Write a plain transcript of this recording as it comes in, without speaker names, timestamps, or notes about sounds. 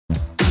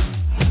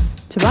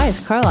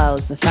Tobias Carlisle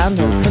is the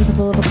founder and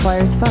principal of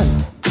Acquires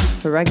Funds.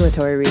 For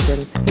regulatory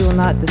reasons, he will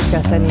not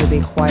discuss any of the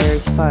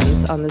Acquires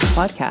Funds on this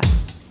podcast.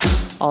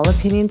 All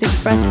opinions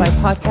expressed by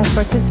podcast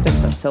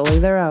participants are solely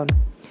their own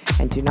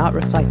and do not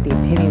reflect the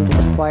opinions of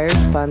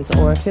Acquires Funds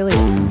or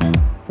affiliates.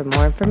 For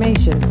more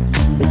information,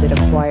 visit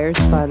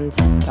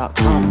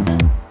acquiresfunds.com.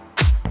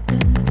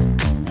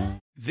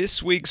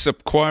 This week's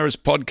Acquirers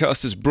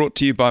podcast is brought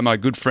to you by my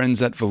good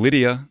friends at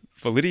Validia.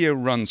 Validia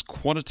runs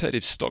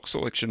quantitative stock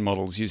selection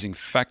models using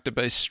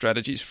factor-based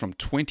strategies from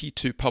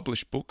 22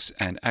 published books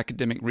and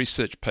academic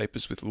research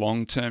papers with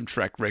long-term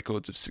track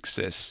records of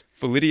success.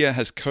 Validia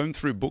has combed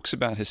through books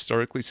about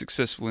historically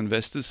successful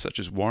investors such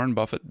as Warren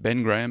Buffett,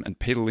 Ben Graham, and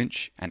Peter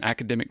Lynch, and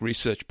academic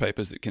research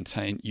papers that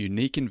contain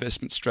unique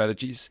investment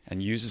strategies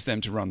and uses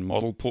them to run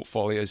model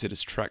portfolios it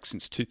has tracked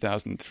since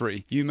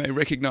 2003. You may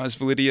recognize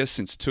Validia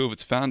since two of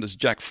its founders,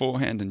 Jack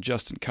Forehand and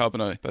Justin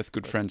Carbonneau, both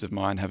good friends of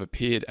mine, have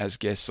appeared as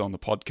guests on the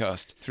podcast.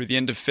 Through the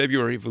end of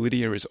February,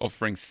 Validia is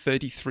offering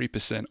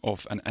 33%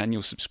 off an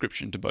annual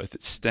subscription to both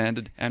its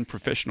standard and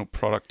professional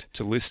product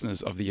to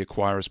listeners of the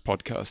Acquirers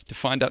podcast. To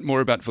find out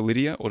more about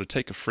Validia or to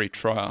take a free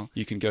trial,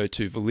 you can go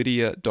to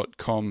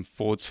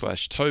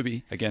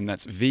validia.com/Toby. Again,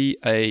 that's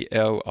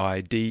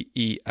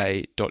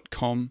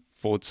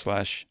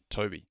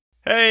VALIDEA.com/Toby.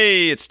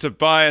 Hey, it's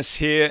Tobias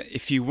here.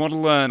 If you want to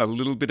learn a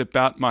little bit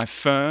about my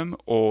firm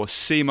or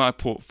see my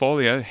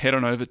portfolio, head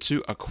on over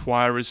to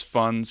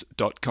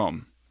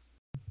acquirersfunds.com.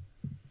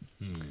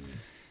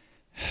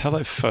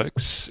 Hello,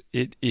 folks.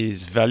 It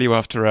is Value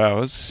After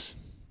Hours.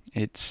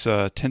 It's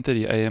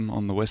 10:30 a.m.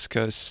 on the West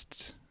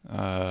Coast,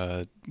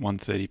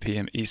 1:30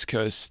 p.m. East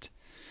Coast.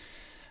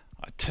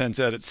 It turns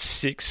out it's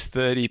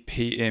 6:30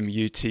 p.m.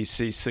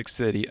 UTC,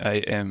 6:30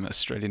 a.m.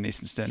 Australian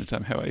Eastern Standard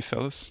Time. How are you,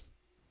 fellas?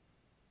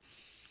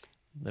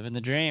 Living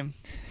the dream.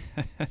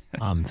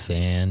 I'm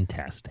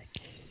fantastic.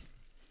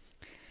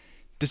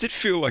 Does it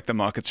feel like the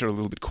markets are a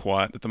little bit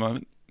quiet at the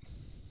moment?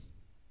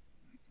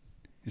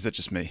 Is that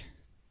just me?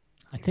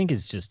 I think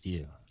it's just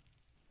you.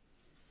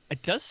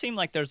 It does seem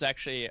like there's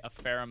actually a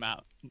fair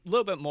amount, a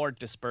little bit more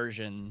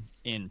dispersion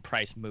in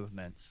price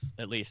movements,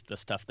 at least the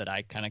stuff that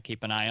I kind of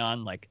keep an eye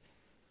on. Like,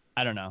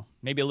 I don't know,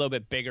 maybe a little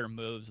bit bigger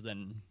moves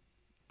than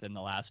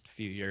the last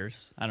few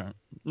years. I don't,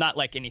 not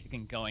like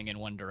anything going in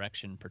one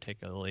direction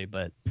particularly,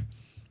 but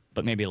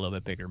maybe a little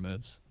bit bigger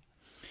moves.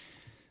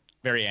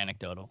 Very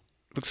anecdotal.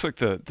 Looks like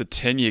the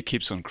 10-year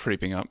keeps on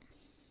creeping up.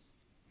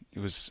 It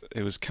was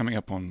coming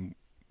up on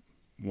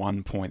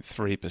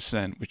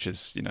 1.3%, which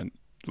is,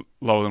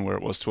 lower than where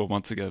it was 12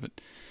 months ago,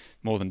 but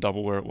more than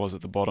double where it was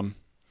at the bottom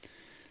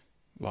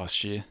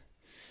last year.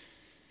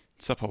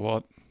 It's up a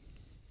lot.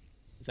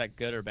 Is that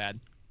good or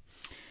bad?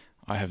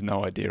 I have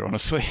no idea,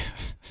 honestly.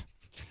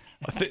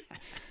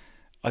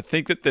 I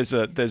think that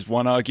there's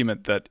one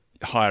argument that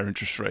higher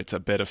interest rates are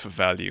better for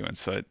value, and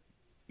so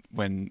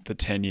when the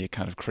 10-year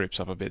kind of creeps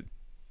up a bit,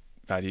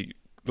 value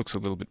looks a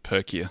little bit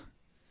perkier.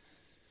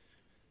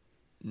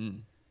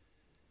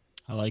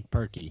 I like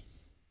perky.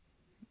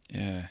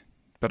 Yeah,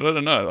 but I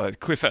don't know. Like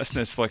Cliff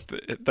Asness, like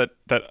that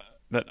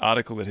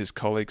article that his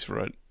colleagues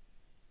wrote,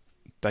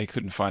 they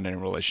couldn't find any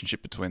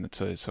relationship between the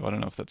two. So I don't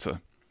know if it's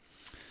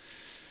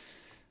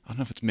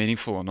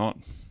meaningful or not.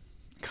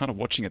 Kind of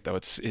watching it though,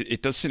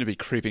 it does seem to be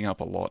creeping up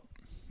a lot,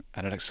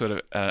 and at an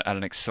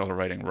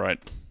accelerating rate,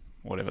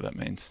 whatever that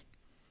means.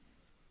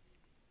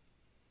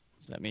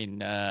 Does that mean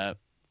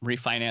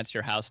refinance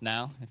your house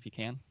now if you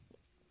can?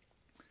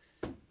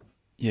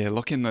 Yeah,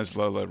 lock in those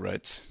low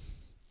rates.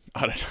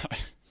 I don't know.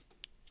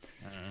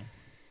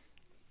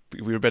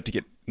 We were about to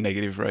get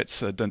negative rates,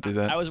 so don't do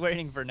that. I was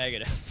waiting for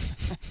negative.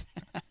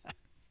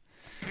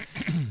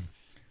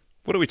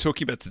 What are we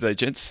talking about today,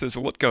 gents? There's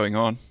a lot going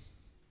on.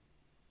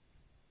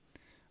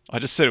 I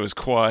just said it was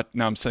quiet.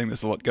 Now I'm saying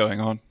there's a lot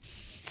going on.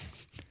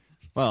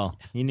 Well,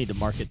 you need to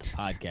market the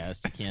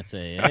podcast. You can't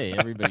say, hey,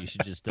 everybody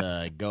should just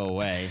go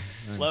away.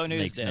 Slow news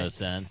makes day. no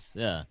sense.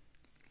 Yeah.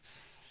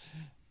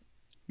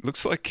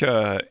 Looks like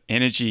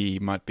energy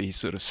might be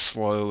sort of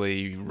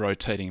slowly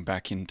rotating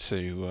back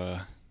into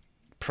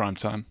prime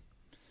time.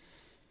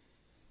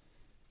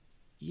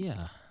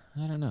 Yeah,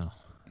 I don't know.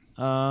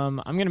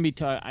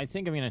 I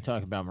think I'm going to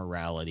talk about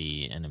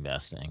morality and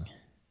investing.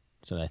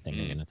 That's what I think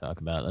I'm going to talk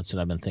about. That's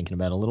what I've been thinking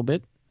about a little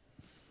bit.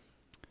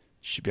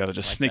 Should be able to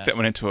just sneak that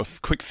one into a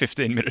quick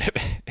 15-minute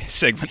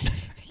segment.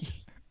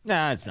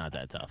 Nah, it's not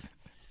that tough.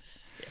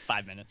 Yeah,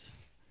 5 minutes.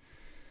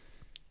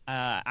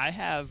 I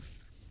have,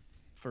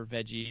 for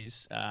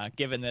veggies,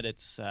 given that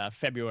it's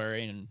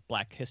February and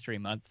Black History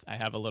Month, I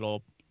have a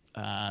little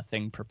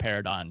thing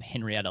prepared on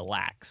Henrietta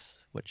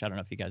Lacks, which I don't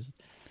know if you guys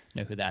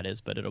know who that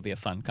is, but it'll be a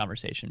fun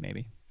conversation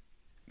maybe.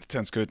 That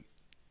sounds good.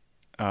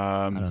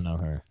 I don't know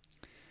her.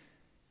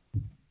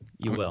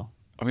 You will.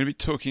 I'm going to be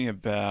talking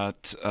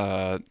about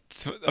a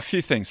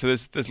few things. So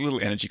there's a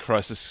little energy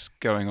crisis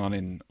going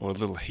on or a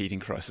little heating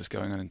crisis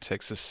going on in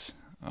Texas.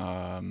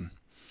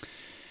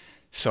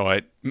 So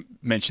I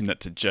mentioned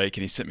that to Jake,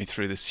 and he sent me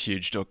through this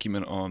huge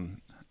document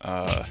on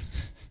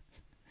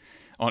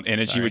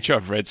energy, which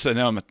I've read. So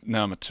now I'm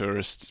a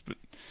tourist, but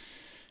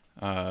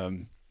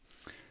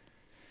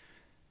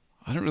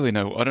I don't really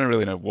know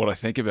what I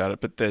think about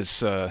it, but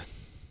there's a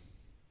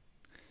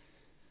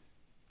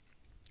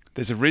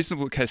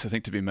reasonable case, I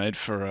think, to be made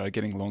for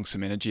getting long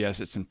some energy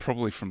assets, and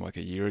probably from like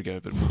a year ago.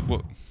 But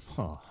we'll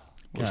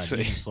God, see.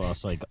 you just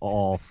lost like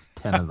all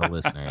 10 of the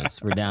listeners.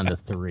 We're down to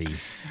 3.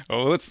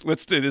 Oh,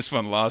 let's do this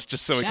one last,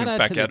 just so we can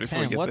back out before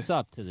we get What's there.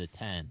 up to the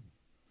 10?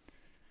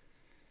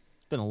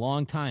 It's been a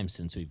long time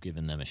since we've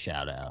given them a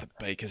shout out. The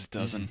Baker's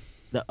Dozen.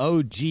 The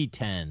OG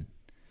 10,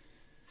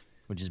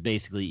 which is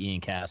basically Ian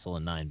Castle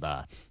and 9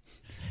 bots.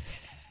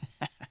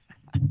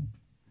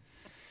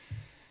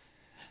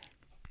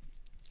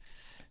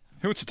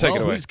 Who wants to take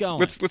it away? Who's going?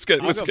 Let's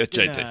get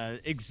JT.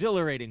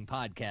 Exhilarating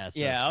podcast.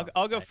 Yeah,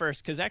 I'll go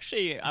first because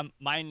actually,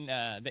 mine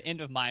the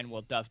end of mine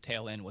will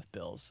dovetail in with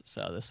Bill's,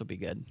 so this will be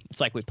good.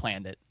 It's like we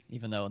planned it,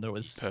 even though there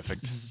was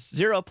Perfect.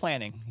 zero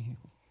planning.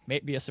 May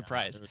be a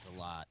surprise. There was a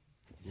lot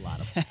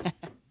of.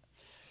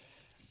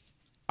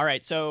 All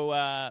right, so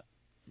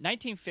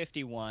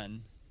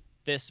 1951,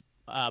 this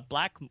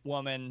black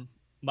woman,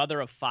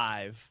 mother of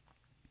 5,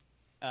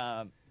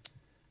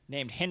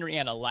 named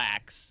Henrietta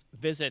Lacks,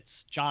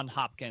 visits Johns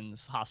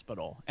Hopkins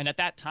Hospital. And at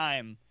that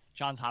time,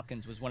 Johns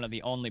Hopkins was one of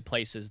the only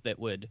places that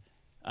would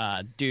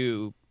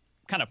do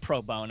kind of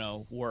pro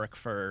bono work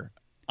for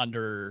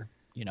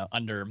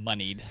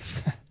undermoneyed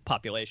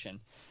population.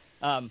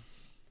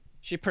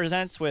 She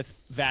presents with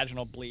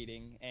vaginal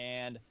bleeding,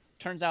 and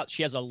turns out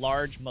she has a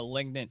large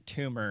malignant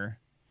tumor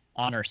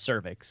on her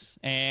cervix.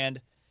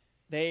 And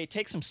they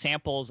take some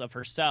samples of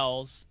her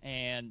cells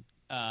and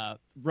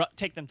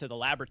take them to the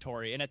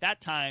laboratory. And at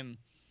that time,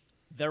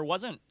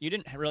 you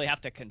didn't really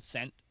have to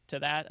consent to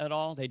that at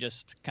all. They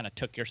just kind of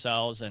took your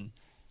cells and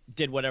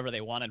did whatever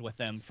they wanted with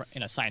them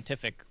in a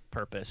scientific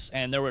purpose.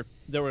 And there were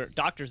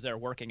doctors there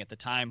working at the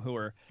time who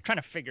were trying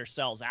to figure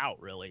cells out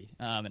really,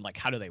 and like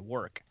how do they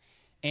work.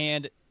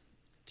 And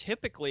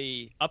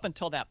typically up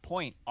until that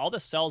point, all the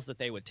cells that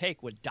they would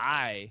take would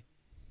die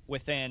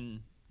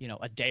within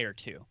a day or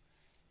two.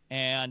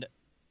 And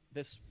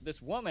this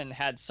woman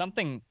had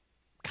something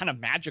kind of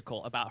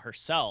magical about her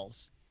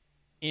cells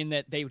in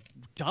that they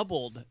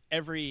doubled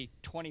every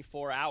 20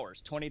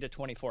 to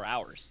 24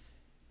 hours.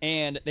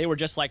 And they were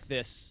just like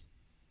this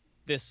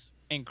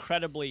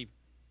incredibly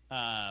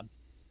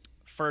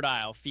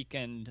fertile,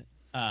 fecund,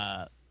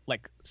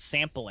 like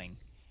sampling.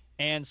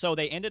 And so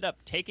they ended up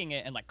taking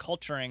it and like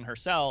culturing her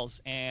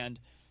cells, and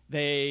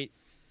they're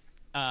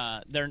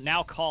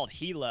now called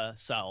HELA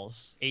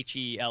cells,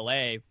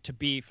 HELA, to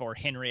be for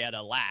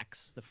Henrietta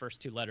Lacks, the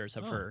first 2 letters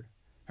of her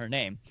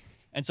name.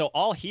 And so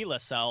all HELA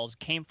cells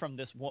came from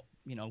this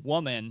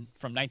woman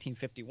from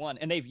 1951,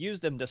 and they've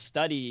used them to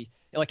study,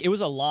 like it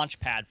was a launch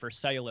pad for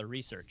cellular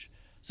research.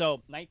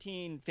 So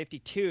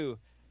 1952,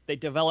 they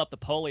developed the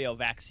polio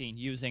vaccine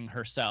using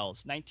her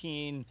cells.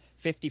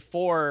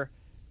 1954,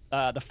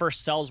 the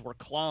first cells were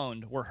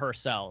cloned, were her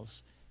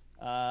cells.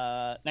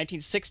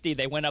 1960,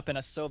 they went up in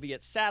a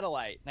Soviet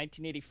satellite.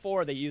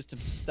 1984, they used to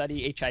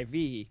study HIV.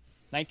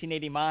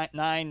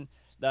 1989,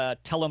 the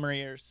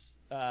telomeres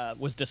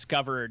was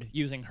discovered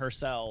using her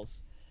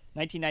cells.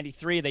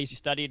 1993, they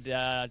studied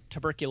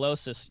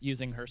tuberculosis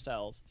using her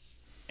cells.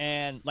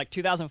 And like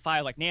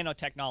 2005, like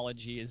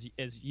nanotechnology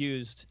is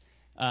used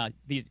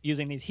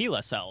using these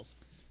HELA cells.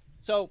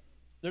 So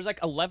there's like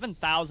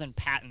 11,000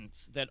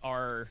 patents that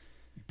are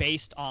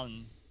based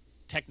on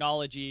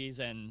technologies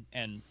and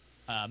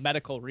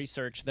medical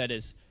research that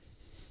is,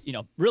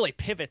 really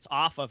pivots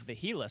off of the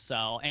HELA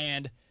cell.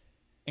 And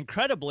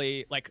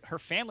incredibly, like her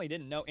family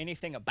didn't know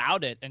anything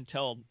about it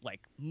until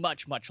like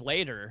much, much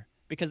later,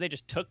 because they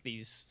just took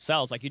these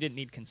cells. Like you didn't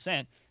need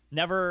consent,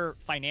 never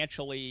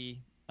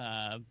financially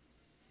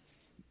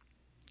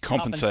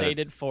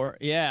compensated for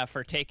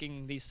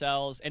taking these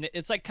cells. And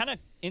it's like kind of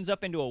ends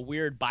up into a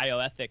weird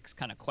bioethics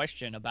kind of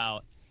question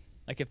about,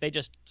 like, if they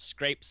just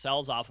scrape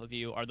cells off of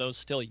you, are those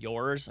still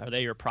yours? Are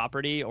they your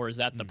property, or is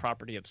that the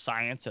property of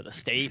science or the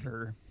state,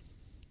 or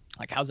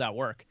like how's that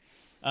work?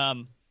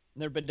 There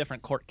have been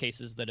different court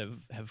cases that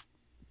have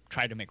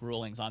tried to make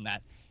rulings on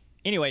that.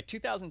 Anyway,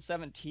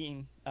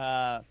 2017,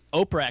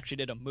 Oprah actually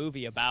did a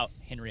movie about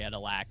Henrietta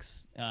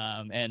Lacks,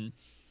 and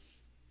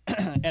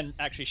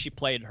actually she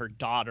played her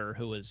daughter,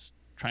 who was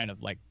trying to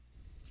like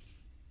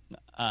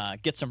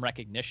get some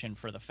recognition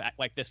for the fact,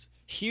 like this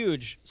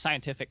huge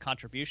scientific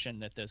contribution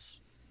that this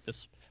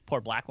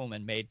poor black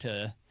woman made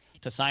to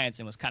science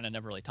and was kind of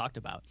never really talked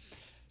about.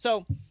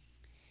 So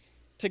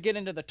to get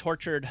into the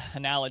tortured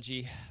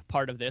analogy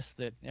part of this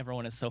that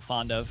everyone is so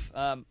fond of,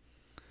 I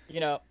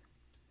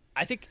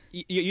think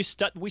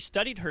we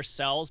studied her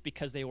cells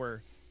because they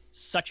were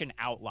such an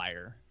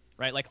outlier,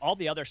 right? Like all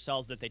the other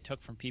cells that they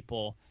took from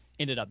people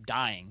ended up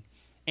dying.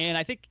 And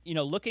I think,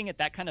 looking at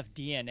that kind of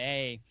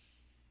DNA,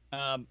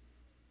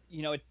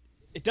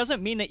 it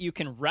doesn't mean that you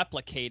can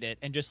replicate it,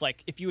 and just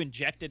like if you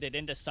injected it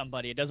into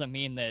somebody, it doesn't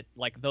mean that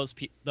like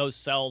those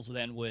cells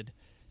then would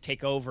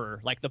take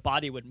over, like the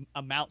body would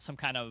mount some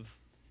kind of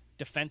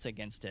defense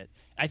against it.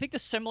 I think the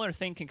similar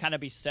thing can kind of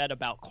be said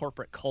about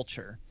corporate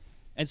culture.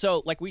 And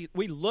so like we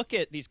look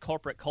at these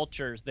corporate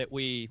cultures that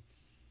we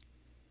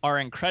are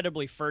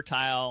incredibly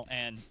fertile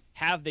and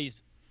have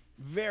these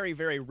very,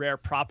 very rare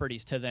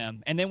properties to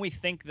them. And then we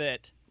think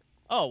that,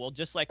 oh, well,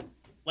 just like,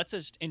 let's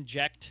just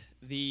inject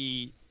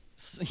the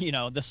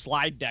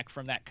slide deck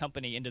from that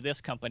company into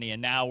this company,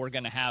 and now we're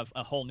going to have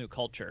a whole new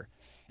culture.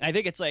 And I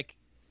think it's like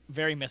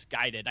very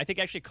misguided. I think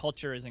actually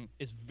culture is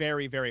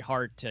very, very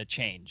hard to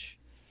change.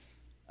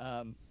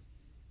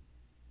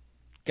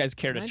 Guys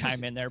care to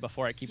chime in there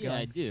before I keep going? Yeah,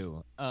 I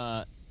do.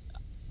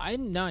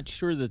 I'm not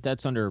sure that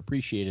that's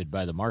underappreciated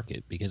by the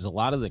market, because a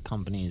lot of the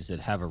companies that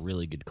have a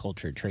really good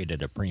culture trade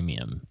at a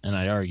premium, and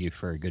I'd argue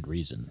for a good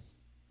reason.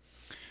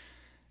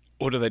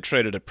 Or do they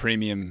trade at a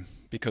premium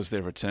because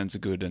their returns are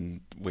good,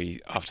 and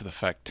we, after the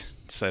fact,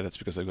 say that's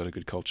because they've got a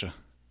good culture?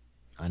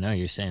 I know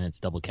you're saying it's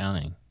double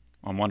counting.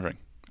 I'm wondering,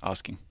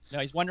 asking. No,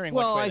 he's wondering.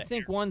 Well, which way I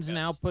think one's an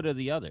output of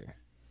the other.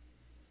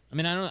 I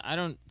mean, I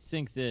don't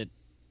think that.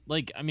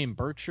 Like, I mean,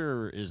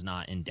 Berkshire is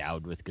not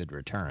endowed with good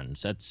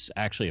returns. That's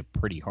actually a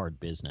pretty hard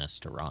business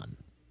to run,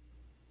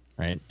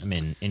 right? I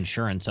mean,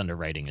 insurance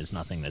underwriting is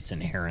nothing that's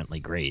inherently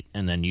great,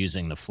 and then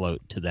using the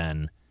float to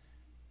then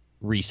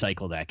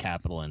recycle that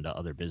capital into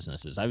other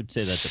businesses. I would say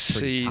that's a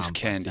pretty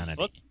complex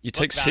entity. You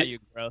take value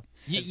growth.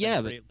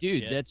 Yeah, but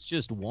dude, that's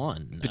just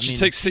one. But you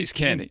take See's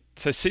Candy.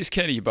 So See's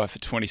Candy you buy for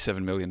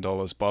 $27 million.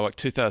 By like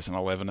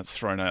 2011, it's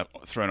thrown off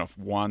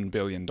 $1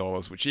 billion,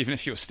 which even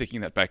if you're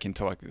sticking that back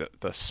into like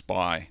the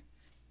SPY,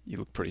 you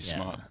look pretty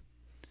smart.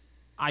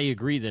 I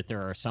agree that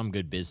there are some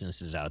good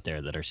businesses out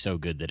there that are so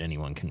good that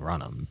anyone can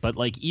run them. But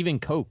like even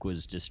Coke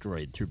was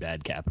destroyed through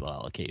bad capital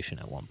allocation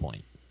at one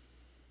point.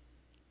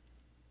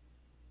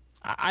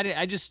 I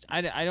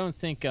don't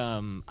think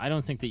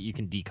that you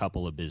can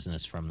decouple a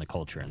business from the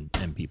culture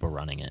and people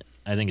running it.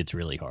 I think it's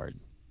really hard.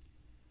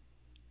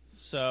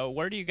 So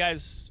where do you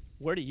guys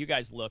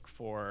look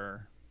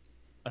for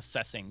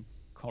assessing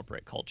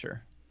corporate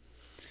culture?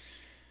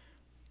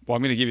 Well,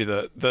 I'm going to give you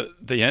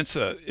the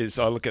answer is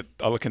I look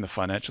in the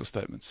financial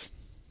statements.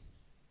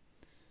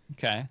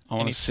 Okay. I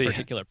want to see a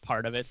particular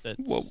part of it I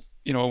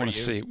want to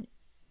see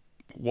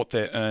what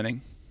they're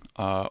earning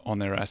on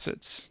their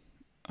assets.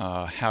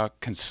 How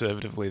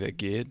conservatively they're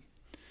geared.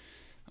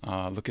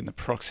 Look in the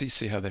proxy,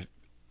 see how they're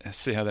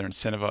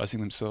incentivizing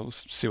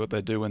themselves. See what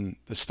they do when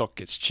the stock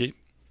gets cheap.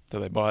 Do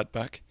they buy it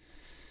back?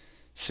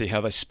 See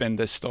how they spend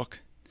their stock.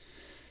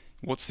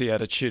 What's the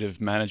attitude of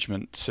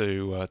management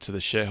to the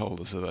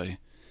shareholders? Are they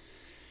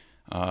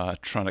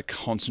trying to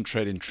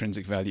concentrate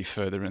intrinsic value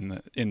further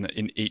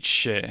in each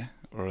share,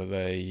 or are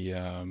they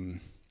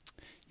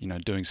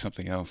doing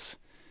something else?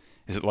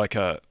 Is it like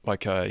a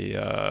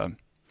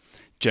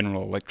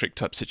General Electric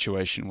type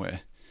situation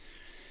where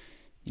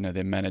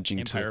they're managing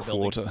Empire to a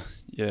quarter,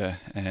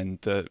 and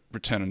the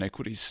return on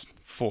equity's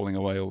falling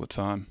away all the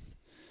time,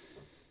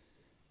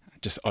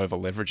 just over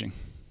leveraging?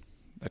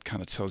 That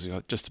kind of tells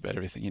you just about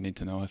everything you need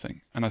to know, I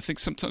think. And I think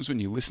sometimes when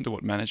you listen to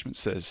what management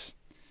says,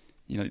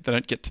 they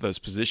don't get to those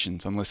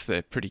positions unless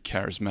they're pretty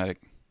charismatic.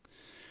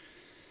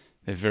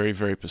 They're very,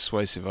 very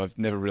persuasive. I've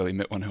never really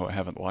met one who I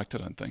haven't liked, I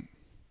don't think.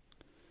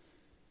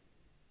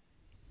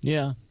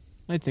 Yeah.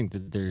 I think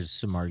that there's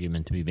some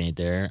argument to be made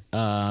there.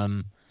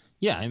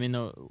 Yeah, I mean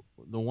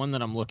the one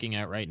that I'm looking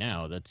at right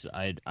now,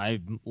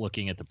 I'm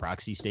looking at the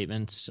proxy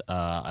statements.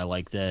 I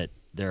like that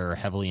they're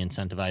heavily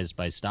incentivized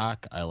by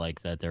stock. I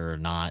like that they're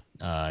not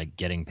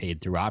getting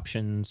paid through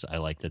options. I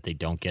like that they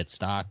don't get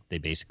stock. They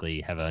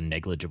basically have a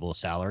negligible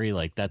salary.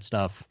 Like that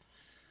stuff,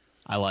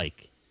 I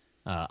like.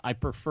 I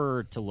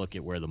prefer to look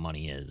at where the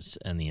money is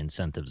and the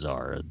incentives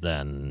are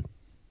than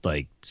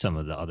like some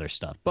of the other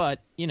stuff. But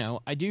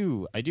I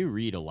do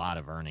read a lot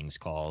of earnings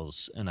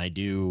calls, and I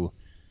do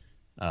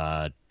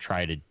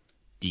try to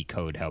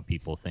decode how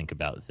people think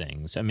about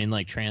things. I mean,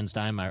 like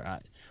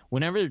TransDigm,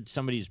 whenever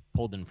somebody's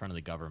pulled in front of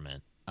the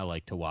government, I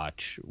like to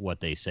watch what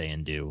they say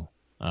and do.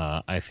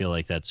 I feel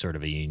like that's sort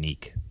of a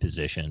unique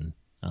position.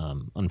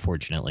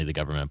 Unfortunately, the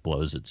government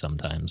blows it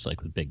sometimes,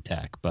 like with big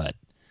tech, but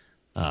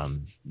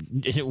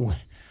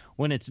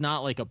when it's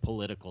not like a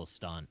political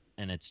stunt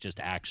and it's just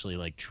actually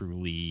like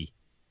truly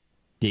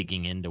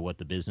digging into what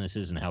the business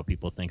is and how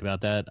people think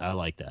about that, I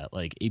like that.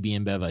 Like AB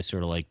InBev, I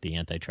sort of like the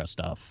antitrust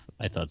stuff.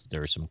 I thought that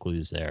there were some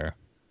clues there.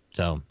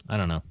 So I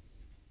don't know.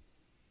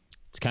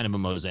 It's kind of a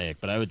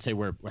mosaic, but I would say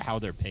how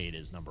they're paid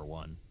is number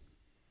one.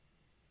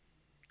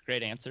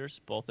 Great answers,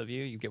 both of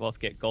you. You both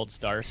get gold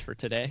stars for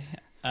today.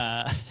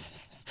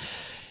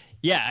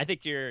 Yeah, I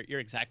think you're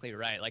exactly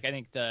right. Like I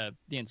think the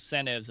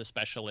incentives,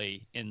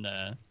 especially in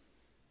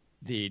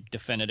the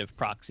definitive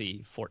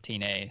proxy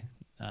 14A,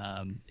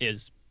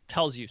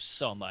 tells you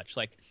so much.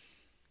 Like,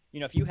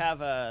 if you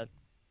have a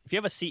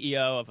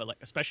CEO of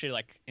especially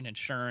like an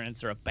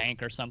insurance or a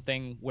bank or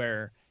something,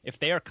 where if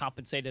they are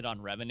compensated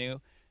on revenue,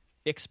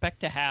 expect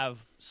to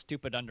have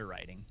stupid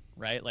underwriting,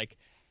 right? Like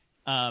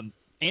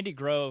Andy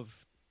Grove,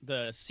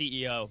 the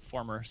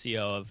former CEO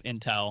of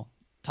Intel,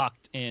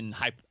 talked in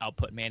High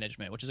Output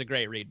Management, which is a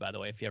great read, by the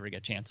way, if you ever get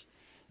a chance.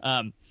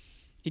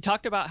 He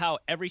talked about how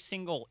every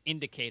single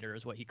indicator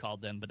is what he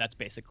called them, but that's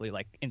basically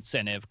like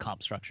incentive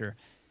comp structure.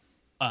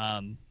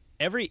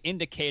 every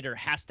indicator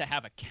has to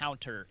have a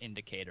counter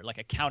indicator, like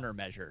a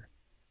countermeasure,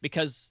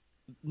 because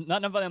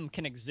none of them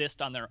can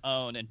exist on their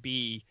own and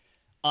be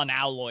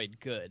unalloyed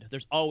good.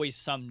 There's always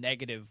some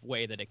negative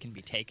way that it can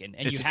be taken,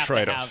 and It's you a have to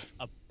trade-off. have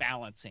a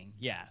balancing.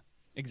 Yeah,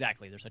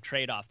 exactly. There's a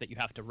trade-off that you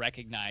have to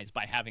recognize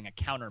by having a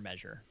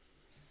countermeasure.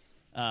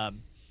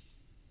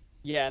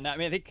 Yeah, and I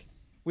mean, I think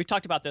we've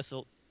talked about this.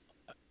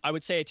 I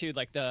would say too,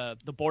 like the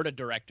board of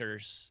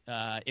directors,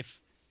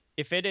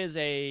 if it is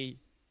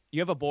you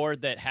have a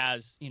board that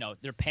has,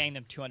 they're paying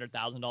them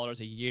 $200,000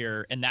 a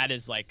year, and that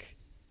is like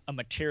a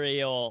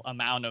material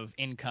amount of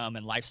income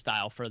and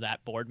lifestyle for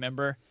that board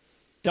member,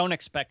 don't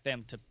expect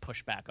them to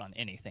push back on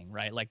anything,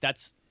 right? Like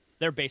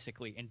they're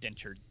basically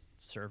indentured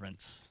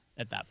servants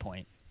at that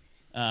point.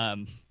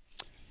 And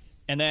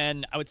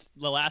then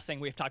the last thing,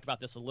 we've talked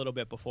about this a little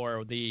bit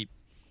before,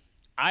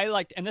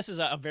 and this is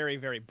a very,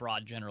 very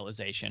broad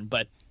generalization,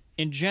 but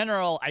in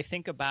general, I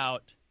think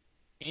about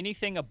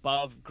anything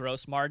above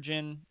gross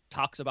margin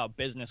talks about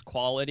business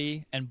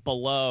quality, and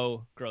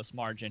below gross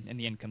margin in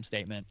the income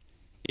statement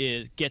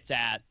gets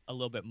at a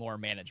little bit more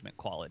management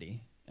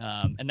quality.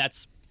 And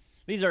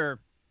these are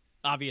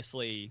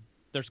obviously,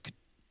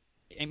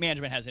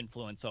 management has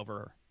influence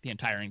over the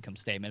entire income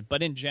statement,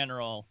 but in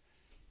general,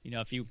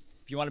 if you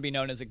want to be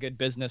known as a good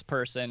business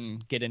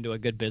person, get into a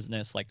good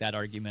business, like that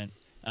argument.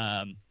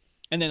 And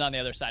then on the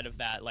other side of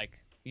that, like,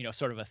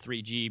 sort of a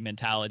 3G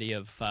mentality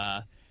of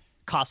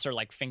costs are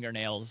like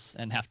fingernails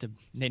and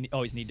they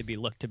always need to be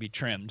looked to be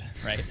trimmed,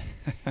 right?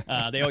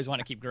 They always want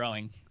to keep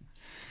growing.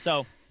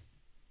 So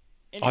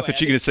anyway, I thought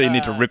you were going to say you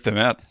need to rip them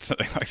out,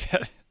 something like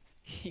that.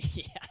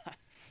 Yeah.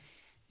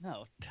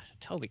 No,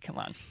 Toby, come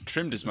on.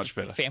 Trimmed is much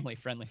better. Family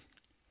friendly.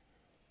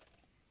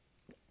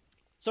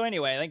 So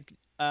anyway, I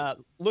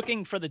think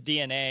looking for the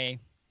DNA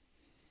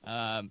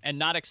and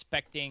not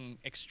expecting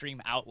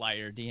extreme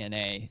outlier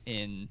DNA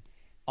in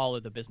all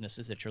of the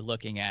businesses that you're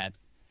looking at,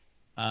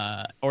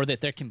 or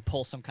that they can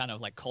pull some kind of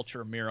like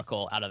culture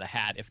miracle out of the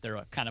hat if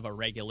they're kind of a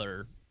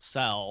regular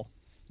cell,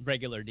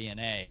 regular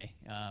DNA.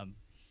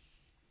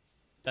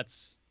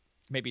 That's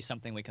maybe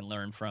something we can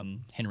learn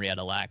from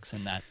Henrietta Lacks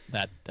in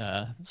that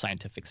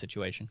scientific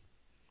situation.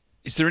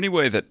 Is there any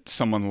way that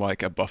someone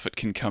like a Buffett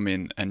can come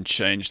in and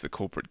change the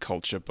corporate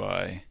culture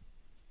by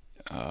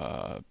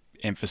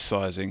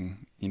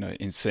emphasizing,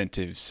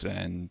 incentives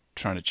and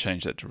trying to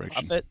change that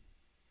direction?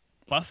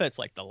 Buffett's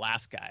like the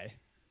last guy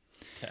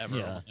to ever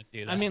want to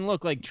do that. I mean,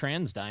 look, like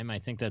TransDigm, I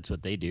think that's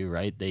what they do,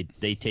 right?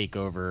 They take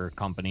over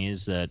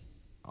companies that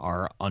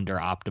are under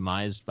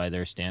optimized by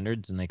their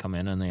standards, and they come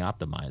in and they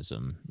optimize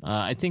them.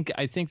 I think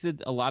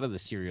that a lot of the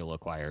serial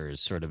acquirers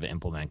sort of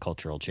implement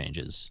cultural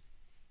changes.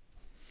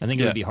 I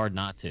think it would be hard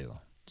not to.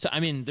 So, I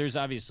mean, there's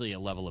obviously a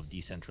level of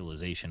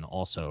decentralization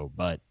also,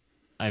 but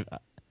I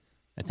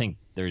think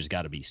there's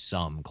got to be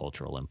some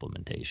cultural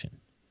implementation.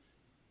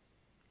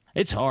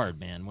 It's hard,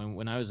 man.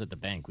 When I was at the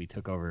bank, we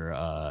took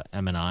over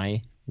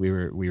M&I. We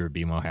were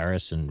BMO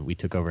Harris, and we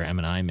took over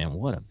M&I. Man,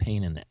 what a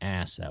pain in the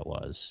ass that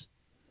was.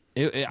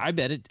 I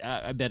bet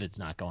it's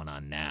not going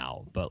on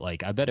now, but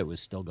like I bet it was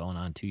still going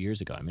on 2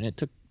 years ago. I mean,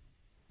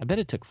 I bet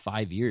it took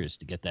 5 years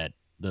to get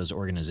those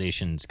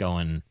organizations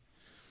going,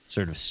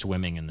 sort of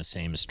swimming in the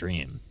same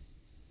stream.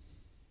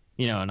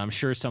 And I'm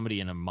sure somebody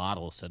in a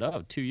model said,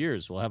 2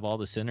 years, we'll have all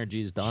the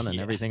synergies done and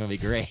everything will be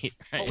great.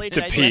 Right?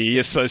 The PE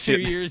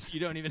associate. 2 years, you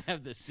don't even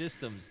have the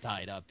systems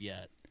tied up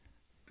yet,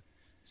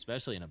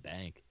 especially in a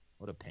bank.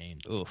 What a pain.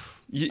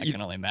 Oof. I can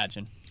only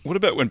imagine. What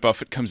about when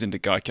Buffett comes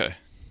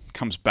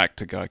comes back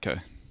to Geico?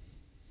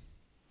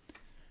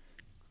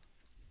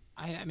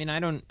 I mean, I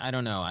don't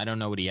know. I don't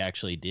know what he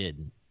actually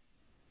did,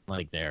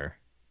 like there,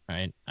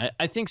 right?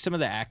 I think some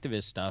of the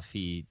activist stuff,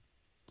 he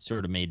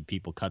sort of made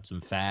people cut some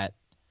fat.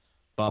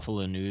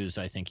 Buffalo News,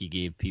 I think he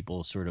gave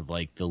people sort of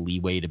like the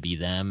leeway to be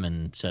them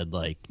and said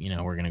like,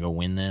 we're going to go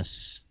win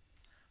this.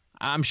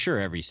 I'm sure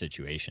every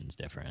situation's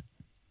different.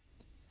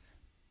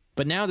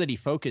 But now that he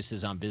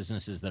focuses on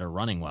businesses that are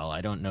running well,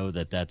 I don't know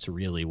that that's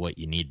really what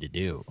you need to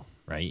do,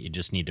 right? You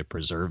just need to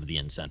preserve the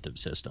incentive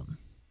system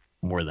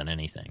more than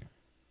anything.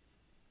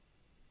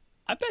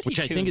 I bet Which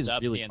he I think tunes is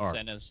up really the hard.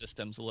 incentive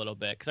systems a little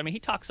bit. Because, I mean, he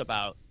talks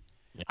about,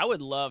 I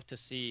would love to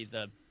see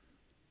the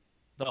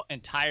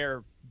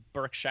entire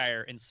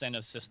Berkshire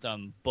incentive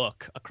system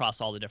book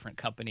across all the different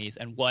companies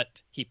and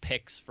what he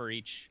picks for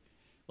each,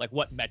 like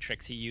what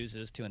metrics he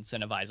uses to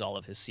incentivize all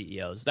of his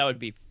CEOs. That would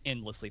be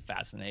endlessly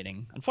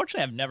fascinating.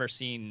 Unfortunately, I've never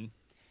seen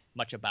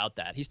much about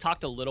that. He's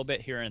talked a little bit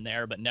here and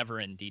there, but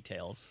never in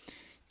details.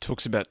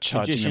 Talks about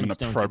charging them an Magicians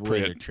don't give away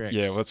their appropriate. tricks.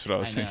 Yeah, well, that's what I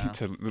was I thinking. know.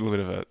 It's a little bit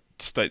of a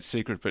state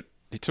secret, but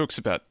he talks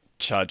about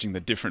charging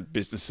the different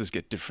businesses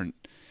get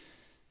different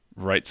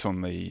rates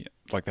on they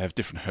have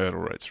different hurdle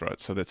rates, right?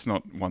 So that's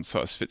not one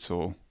size fits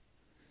all.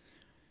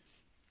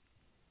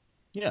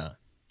 Yeah.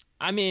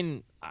 I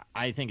mean,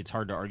 I think it's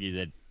hard to argue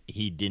that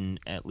he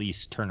didn't at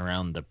least turn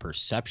around the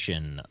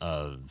perception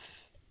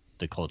of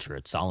the culture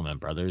at Salomon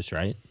Brothers,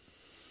 right?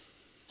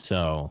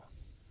 So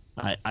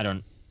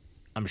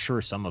I'm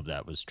sure some of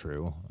that was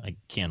true. I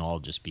can't all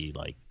just be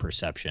like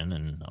perception,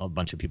 and a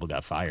bunch of people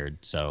got fired.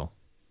 So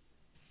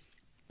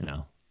you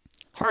know,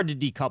 hard to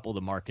decouple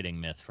the marketing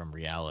myth from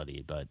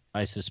reality, but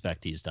I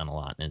suspect he's done a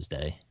lot in his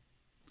day.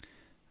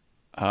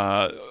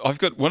 I've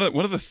got one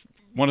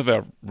of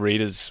our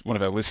readers, one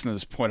of our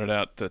listeners pointed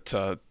out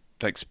that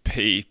thanks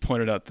P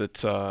pointed out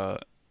that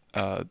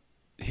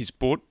he's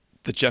bought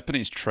the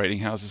Japanese trading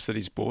houses that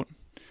he's bought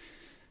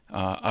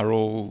are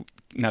all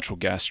natural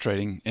gas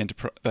trading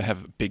they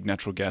have big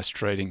natural gas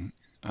trading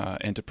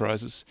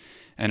enterprises,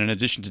 and in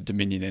addition to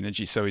Dominion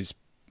Energy, so he's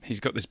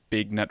got this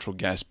big natural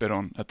gas bet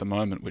on at the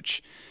moment,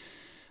 which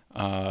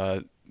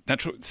so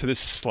this is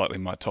slightly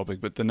my topic,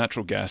 but the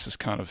natural gas has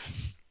kind of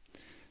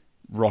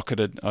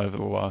rocketed over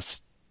the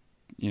last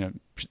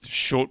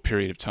short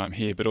period of time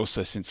here, but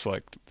also since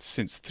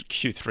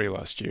Q3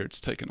 last year it's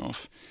taken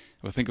off.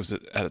 I think it was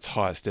at its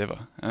highest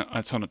ever.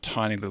 It's on a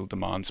tiny little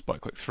demand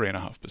spike, like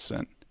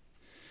 3.5%.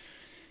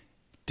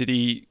 Did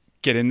he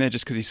get in there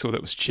just because he saw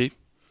that was cheap?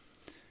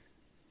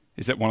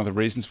 Is that one of the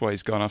reasons why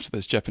he's gone after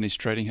those Japanese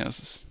trading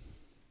houses?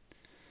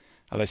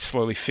 Are they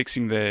slowly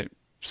fixing their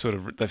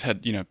they've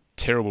had,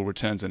 terrible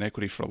returns on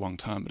equity for a long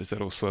time, but is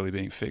that all slowly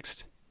being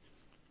fixed?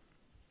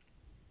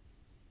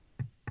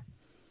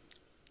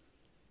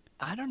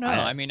 I don't know.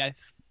 I mean, I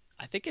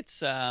think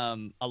it's a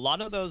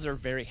lot of those are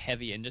very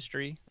heavy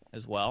industry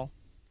as well,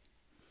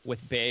 with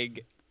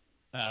big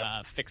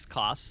fixed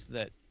costs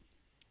that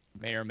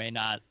may or may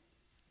not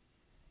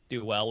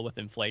do well with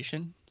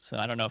inflation. So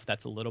I don't know if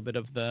that's a little bit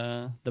of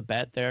the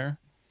bet there.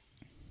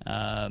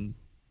 I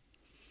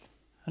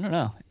don't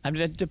know. I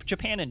mean,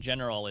 Japan in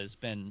general has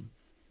been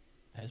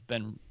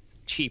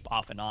cheap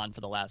off and on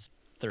for the last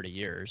 30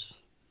 years.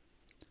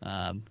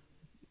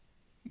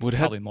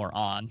 Probably more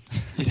on.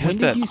 When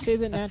did you say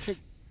that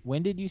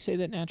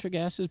natural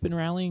gas has been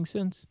rallying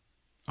since?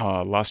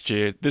 Last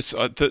year. This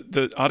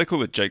the article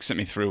that Jake sent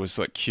me through was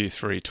like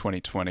Q3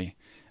 2020,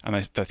 and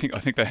I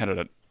think they had it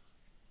at,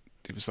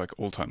 it was like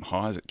all-time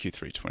highs at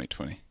Q3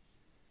 2020.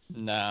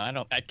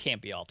 No, that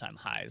can't be all-time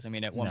highs. I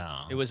mean, it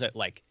was at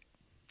like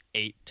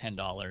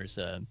 $8-10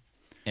 a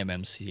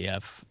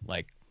MMCF.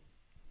 Like,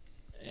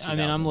 I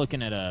mean, I'm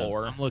looking at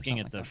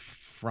the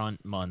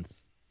front month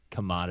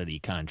commodity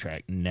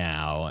contract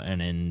now,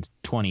 and in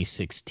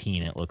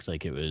 2016 it looks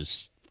like it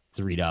was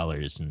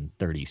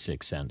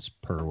 $3.36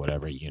 per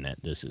whatever unit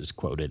this is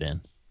quoted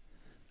in,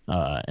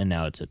 and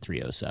now it's at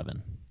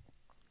 307.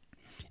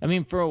 I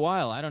mean, for a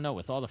while, I don't know,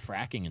 with all the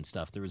fracking and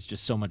stuff, there was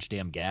just so much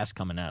damn gas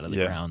coming out of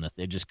the ground that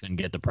they just couldn't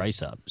get the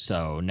price up.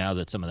 So now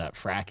that some of that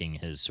fracking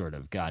has sort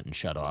of gotten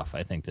shut off,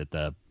 I think that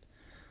the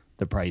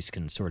price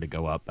can sort of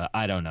go up.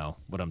 I don't know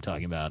what I'm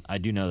talking about. I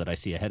do know that I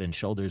see a Head and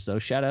Shoulders, though.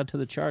 Shout out to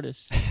the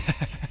chartists.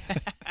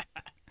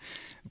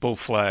 Bull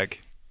flag.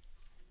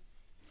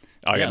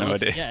 I got no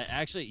idea. Yeah,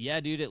 actually,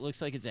 dude, it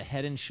looks like it's a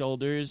Head and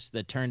Shoulders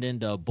that turned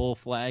into a bull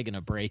flag and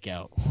a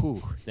breakout.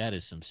 Whew, that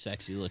is some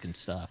sexy looking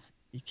stuff.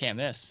 You can't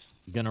miss.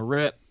 Gonna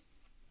rip.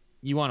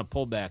 You want to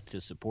pull back to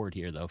support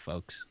here, though,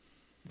 folks.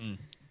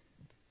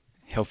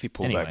 Healthy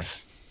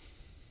pullbacks.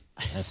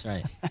 Anyway, that's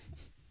right.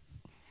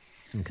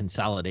 Some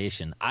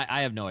consolidation.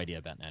 I have no idea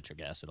about natural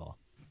gas at all.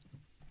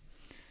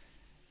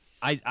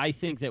 I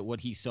think that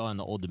what he saw in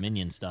the Old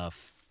Dominion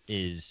stuff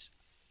is,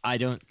 I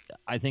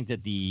think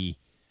that the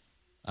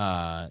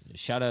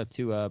shout out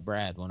to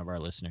Brad, one of our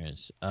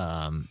listeners.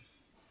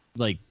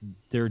 Like,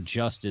 there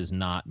just is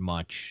not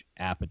much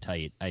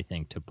appetite, I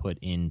think, to put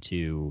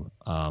into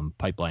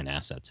pipeline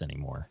assets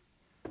anymore.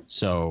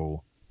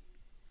 So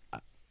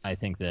I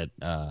think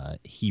that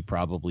he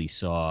probably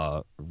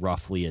saw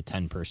roughly a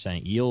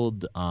 10%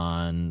 yield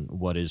on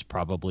what is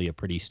probably a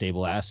pretty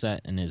stable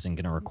asset and isn't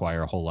going to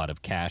require a whole lot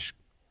of cash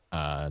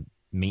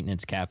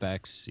maintenance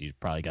capex. He's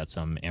probably got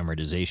some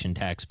amortization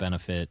tax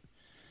benefit,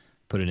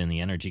 put it in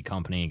the energy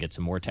company and get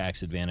some more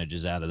tax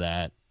advantages out of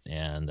that.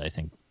 And I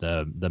think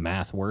the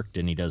math worked,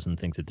 and he doesn't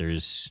think that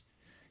there's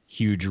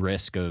huge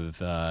risk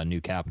of new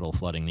capital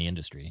flooding the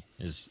industry,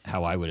 is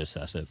how I would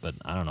assess it. But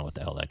I don't know what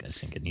the hell that guy's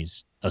thinking.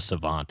 He's a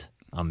savant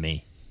on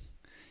me.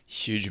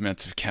 Huge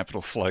amounts of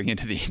capital flowing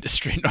into the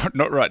industry.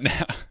 Not right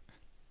now.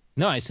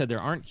 No, I said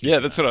there aren't. Yeah,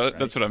 that's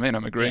what I mean.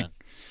 I'm agreeing.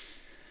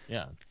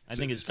 Yeah. I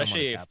think it's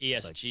especially if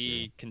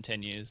ESG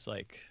continues.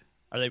 Like,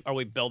 are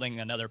we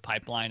building another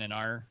pipeline in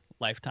our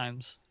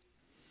lifetimes?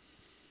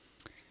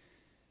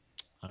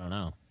 I don't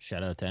know.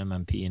 Shout out to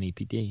MMP and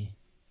EPD.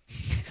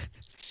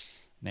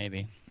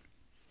 Maybe.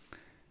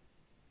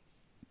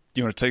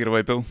 You want to take it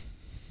away, Bill?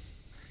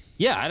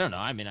 Yeah, I don't know.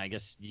 I mean, I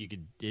guess you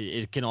could.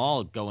 It can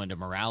all go into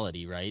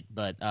morality, right?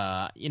 But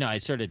I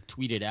sort of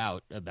tweeted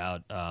out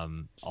about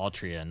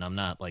Altria, and I'm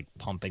not like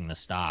pumping the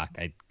stock.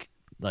 I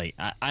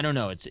don't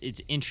know.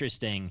 It's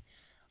interesting.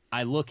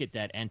 I look at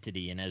that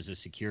entity, and as a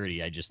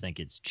security, I just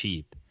think it's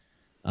cheap.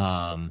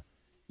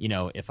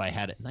 If I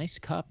had a nice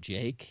cup,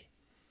 Jake.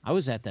 I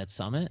was at that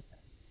summit.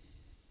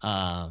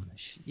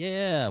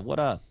 Yeah, what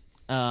up?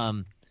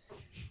 I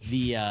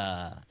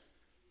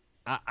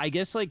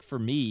guess, like, for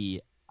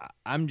me,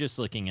 I'm just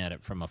looking at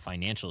it from a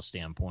financial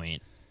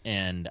standpoint,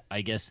 and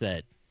I guess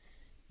that,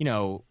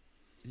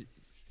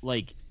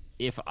 like,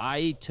 if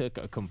I took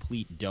a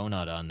complete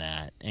donut on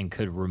that and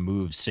could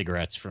remove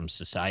cigarettes from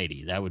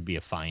society, that would be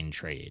a fine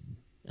trade.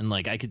 And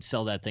like I could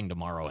sell that thing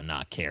tomorrow and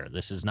not care.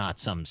 This is not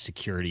some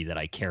security that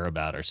I care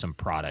about or some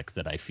product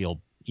that I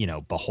feel,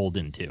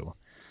 beholden to.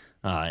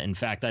 In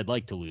fact, I'd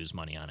like to lose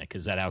money on it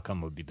because that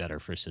outcome would be better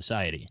for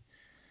society.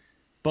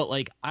 But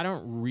like, I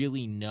don't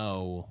really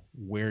know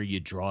where you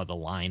draw the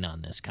line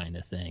on this kind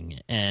of thing.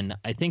 And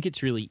I think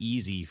it's really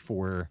easy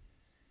for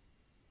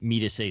me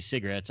to say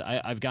cigarettes.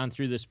 I've gone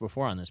through this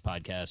before on this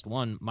podcast.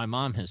 One, my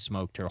mom has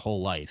smoked her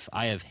whole life.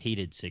 I have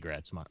hated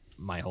cigarettes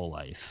my whole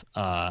life.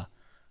 I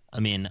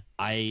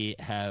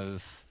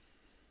have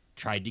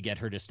tried to get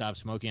her to stop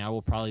smoking. I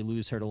will probably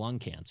lose her to lung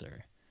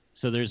cancer.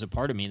 So there's a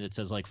part of me that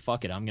says like,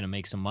 fuck it, I'm going to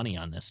make some money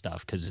on this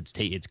stuff because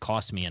it's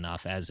cost me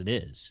enough as it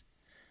is.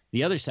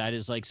 The other side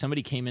is like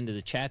somebody came into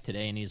the chat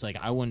today and he's like,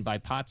 I wouldn't buy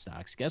pot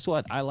stocks. Guess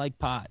what? I like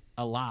pot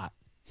a lot.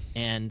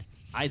 And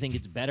I think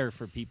it's better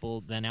for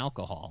people than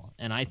alcohol.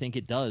 And I think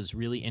it does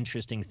really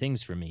interesting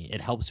things for me. It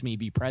helps me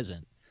be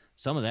present.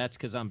 Some of that's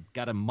because I've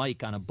got a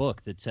mic on a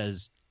book that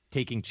says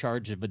taking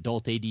charge of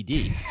adult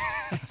ADD.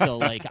 So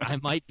like I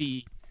might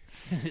be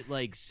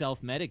like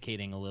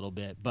self-medicating a little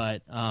bit,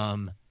 but I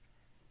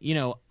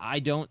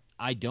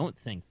don't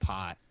think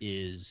pot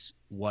is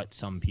what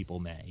some people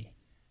may.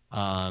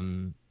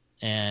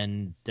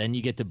 And then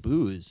you get to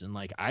booze, and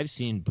like I've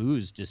seen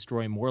booze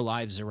destroy more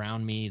lives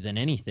around me than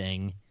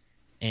anything.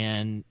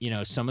 And,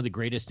 some of the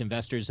greatest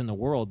investors in the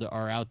world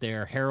are out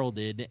there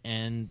heralded,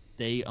 and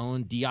they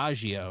own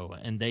Diageo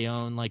and they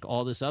own like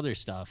all this other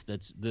stuff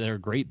that are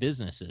great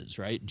businesses,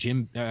 right?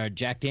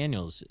 Jack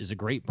Daniels is a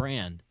great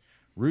brand.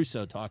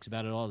 Russo talks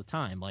about it all the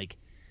time. Like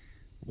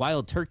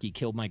Wild Turkey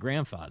killed my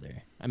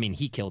grandfather. I mean,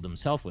 he killed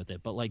himself with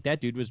it, but like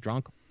that dude was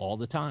drunk all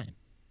the time.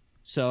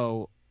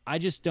 So I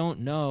just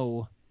don't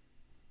know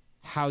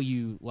how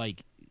you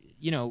like,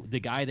 the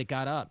guy that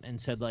got up and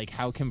said like,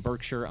 how can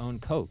Berkshire own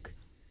Coke?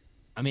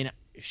 I mean,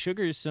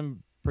 sugar is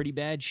some pretty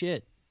bad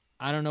shit.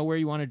 I don't know where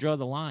you want to draw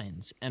the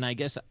lines. And I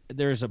guess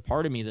there's a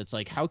part of me that's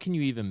like, how can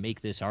you even make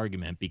this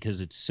argument?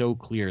 Because it's so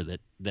clear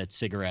that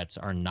cigarettes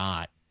are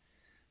not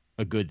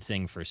a good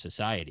thing for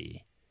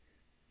society.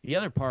 The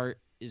other part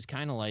is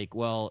kind of like,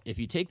 well, if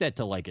you take that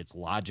to like its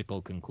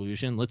logical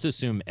conclusion, let's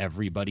assume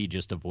everybody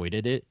just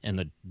avoided it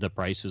and the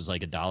price was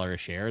like $1 a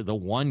share. The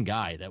one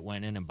guy that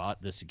went in and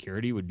bought the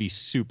security would be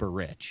super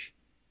rich.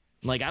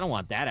 Like, I don't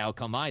want that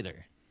outcome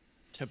either.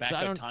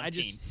 Tobacco tontine.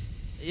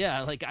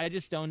 I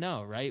just don't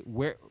know, right?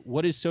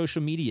 What has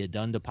social media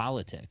done to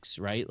politics,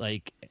 right?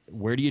 Like,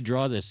 where do you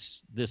draw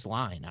this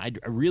line? I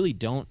really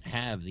don't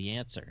have the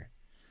answer.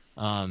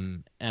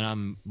 And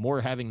I'm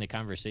more having the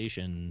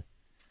conversation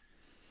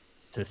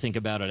to think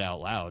about it out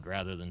loud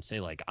rather than say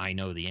like, I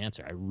know the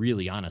answer. I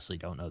really honestly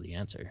don't know the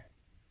answer.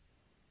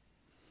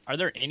 Are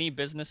there any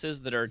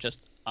businesses that are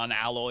just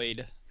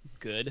unalloyed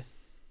good?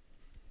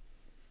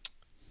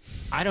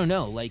 I don't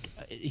know. Like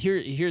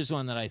here's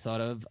one that I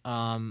thought of.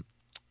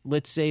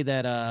 Let's say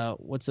that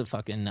what's the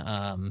fucking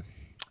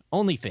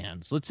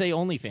OnlyFans. Let's say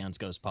OnlyFans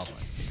goes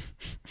public,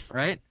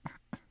 right?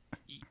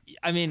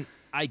 I mean,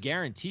 I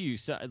guarantee you,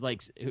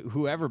 like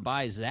whoever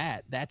buys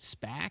that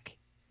SPAC,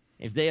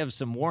 if they have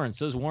some warrants,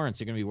 those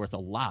warrants are going to be worth a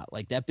lot.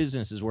 Like that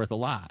business is worth a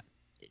lot.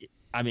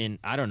 I mean,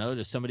 I don't know.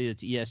 Does somebody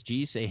that's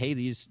ESG say, hey,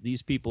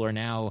 these people are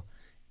now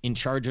in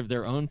charge of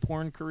their own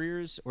porn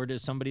careers? Or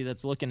does somebody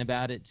that's looking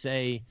about it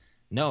say,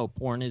 no,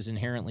 porn is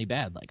inherently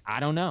bad? Like, I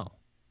don't know.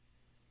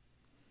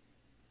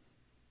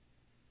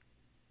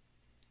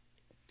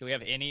 Do we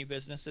have any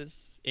businesses,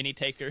 any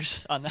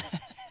takers on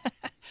that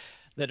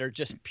that are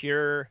just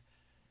pure?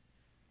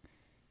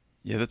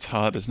 Yeah, that's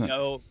hard, isn't it?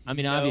 No, I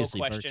mean, no obviously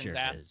questions Berkshire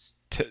asked. is.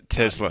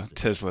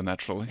 Tesla,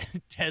 naturally.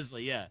 Tesla,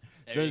 yeah.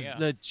 There There's you go.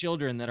 the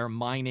children that are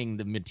mining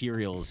the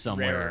materials Rare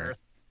somewhere earth.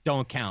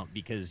 don't count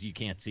because you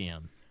can't see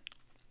them.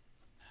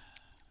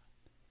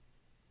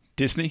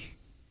 Disney?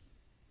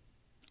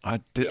 I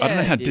don't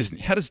know how Disney.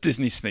 How does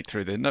Disney sneak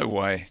through there? No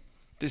way.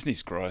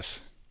 Disney's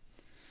gross.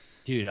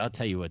 Dude, I'll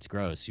tell you what's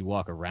gross. You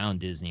walk around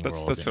Disney World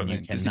That's what and I you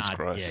mean. Disney's cannot,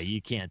 gross. yeah,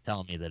 you can't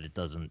tell me that it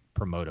doesn't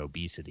promote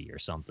obesity or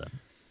something.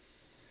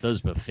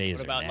 Those buffets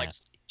What are about like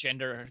nasty.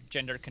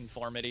 gender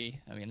conformity?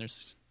 I mean,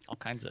 there's all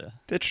kinds of.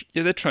 They're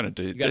trying to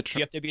do. You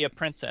have to be a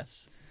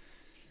princess.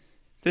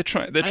 They're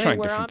trying I think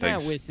where different I'm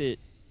things. at with it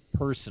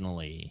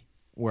personally,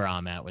 where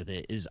I'm at with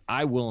it is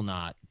I will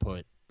not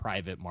put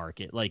private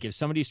market. Like if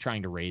somebody's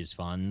trying to raise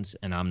funds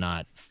and I'm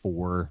not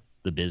for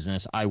the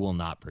business, I will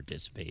not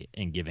participate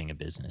in giving a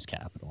business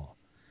capital.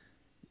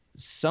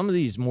 Some of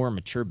these more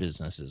mature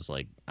businesses,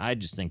 like I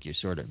just think you're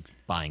sort of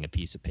buying a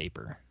piece of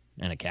paper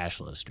and a cash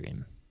flow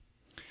stream.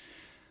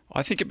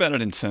 I think about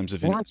it in terms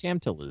of Lawrence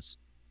Hamtil has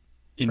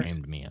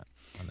framed me up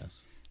on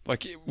this.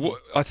 like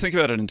I think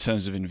about it in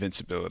terms of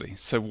invincibility.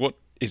 So what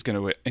is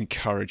going to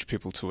encourage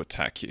people to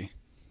attack you?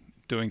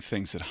 Doing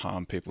things that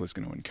harm people is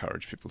going to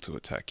encourage people to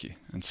attack you.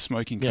 And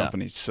smoking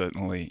companies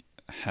certainly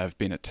have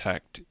been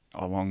attacked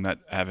along that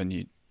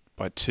avenue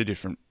by two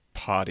different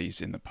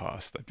parties in the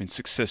past. They've been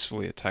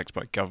successfully attacked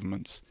by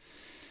governments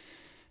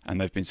and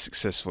they've been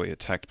successfully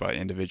attacked by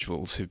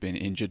individuals who've been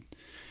injured.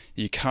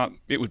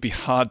 It would be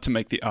hard to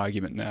make the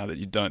argument now that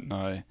you don't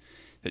know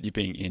that you're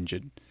being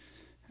injured.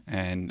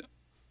 And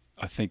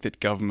I think that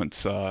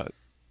governments are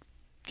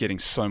getting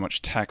so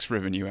much tax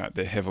revenue out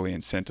there, heavily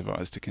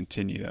incentivized to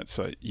continue that.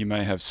 So you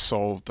may have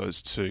solved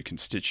those two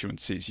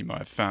constituencies. You might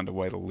have found a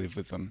way to live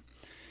with them.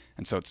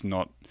 And so you're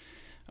not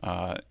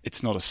going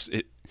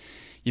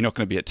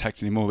to be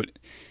attacked anymore. But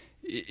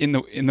in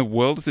the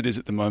world as it is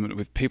at the moment,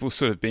 with people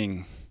sort of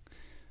being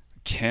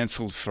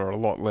cancelled for a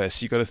lot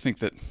less, you got to think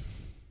that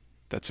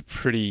it's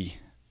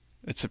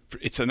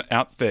an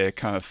out there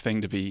kind of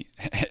thing to be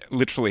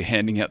literally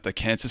handing out the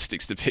cancer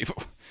sticks to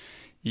people.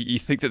 You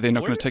think that they're not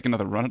going to take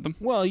another run at them?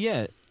 Well,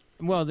 yeah.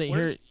 Well, Go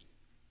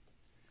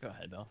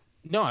ahead, Bill.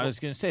 No, I was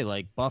going to say,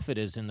 like, Buffett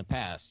is in the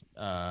past.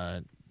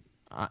 I'm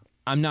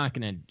not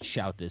going to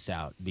shout this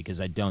out because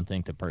I don't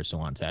think the person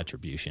wants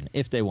attribution.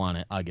 If they want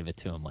it, I'll give it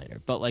to them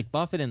later. But, like,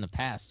 Buffett in the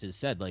past has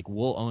said, like,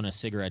 we'll own a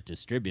cigarette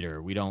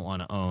distributor. We don't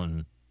want to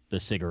own the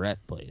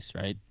cigarette place,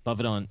 right?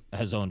 Buffett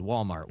has owned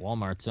Walmart.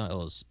 Walmart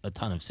sells a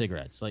ton of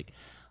cigarettes. Like,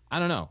 I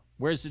don't know.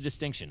 Where's the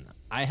distinction?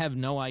 I have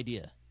no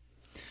idea.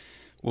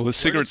 Well, the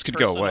cigarettes could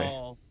go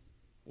away.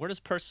 Where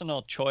does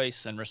personal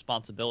choice and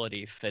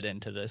responsibility fit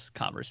into this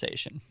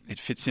conversation? It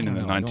fits in the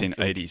 1980s. I don't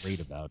feel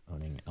great about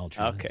owning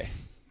Ultra. Okay.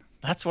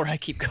 That's where I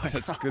keep going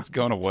from. It's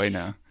gone away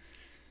now.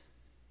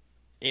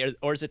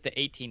 Or is it the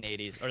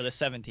 1880s or the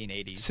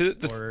 1780s? So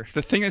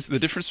the thing is, the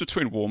difference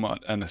between Walmart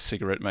and the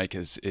cigarette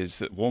makers is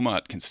that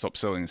Walmart can stop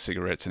selling the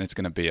cigarettes and it's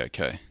going to be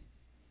okay.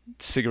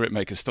 Cigarette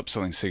makers stop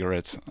selling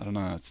cigarettes. I don't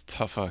know. It's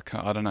tougher.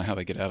 I don't know how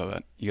they get out of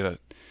that. You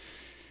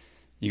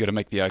got to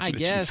make the argument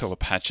that you can sell the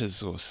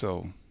patches or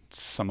sell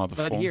some other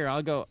form. But here,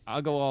 I'll go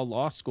all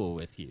law school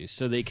with you.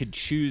 So they could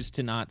choose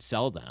to not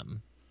sell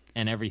them,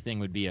 and everything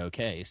would be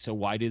okay. So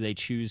why do they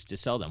choose to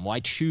sell them? Why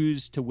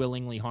choose to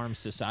willingly harm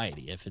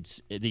society? If it's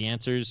the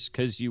answer is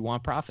because you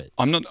want profit.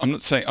 I'm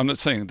not saying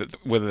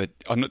that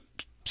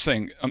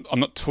I'm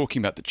not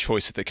talking about the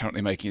choice that they're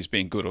currently making as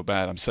being good or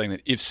bad. I'm saying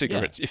that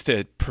if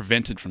they're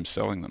prevented from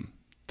selling them,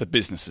 the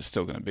business is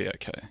still going to be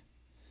okay.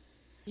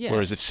 Yeah.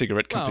 Whereas if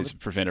cigarette companies are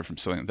prevented from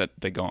selling them,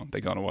 they're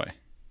gone away.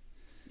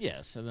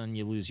 Yeah, so then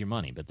you lose your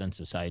money, but then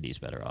society's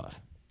better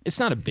off. It's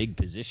not a big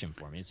position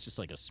for me. It's just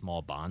like a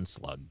small bond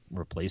slug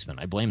replacement.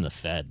 I blame the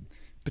Fed.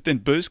 But then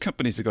booze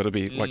companies have got to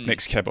be like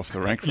next cab off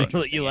the rank. Right?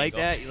 You like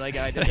that? You like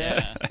how I did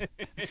that?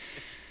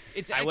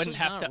 I wouldn't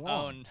have to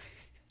own.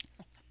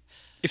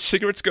 If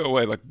cigarettes go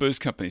away, like booze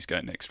companies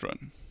go next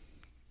run.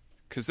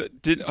 Because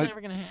never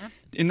going to happen.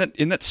 In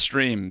that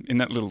stream, in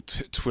that little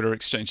Twitter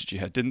exchange that you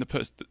had, didn't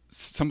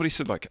somebody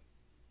said like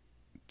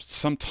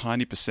some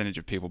tiny percentage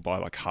of people buy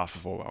like half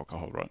of all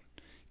alcohol, right?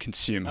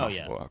 Consume half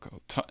of all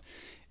alcohol.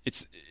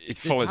 It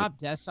follows the top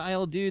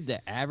decile, dude.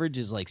 The average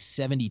is like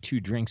 72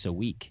 drinks a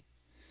week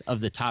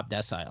of the top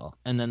decile,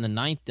 and then the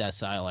ninth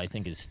decile I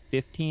think is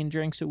 15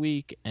 drinks a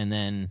week, and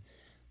then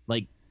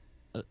like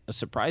a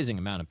surprising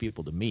amount of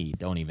people to me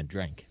don't even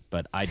drink,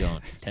 but I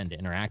don't tend to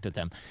interact with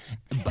them.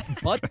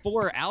 But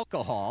for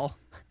alcohol,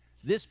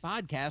 this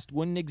podcast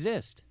wouldn't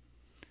exist,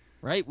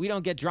 right? We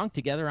don't get drunk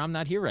together. I'm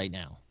not here right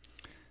now.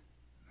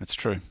 That's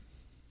true.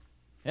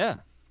 Yeah.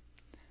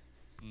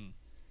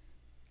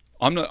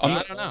 I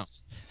don't know.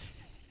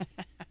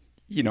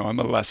 You know, I'm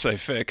a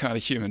laissez-faire kind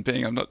of human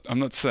being. I'm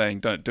not saying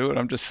don't do it.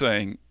 I'm just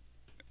saying,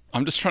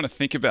 I'm just trying to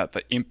think about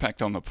the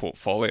impact on the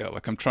portfolio.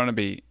 Like I'm trying to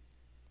be,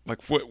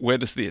 like where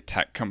does the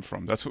attack come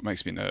from? That's what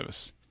makes me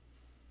nervous.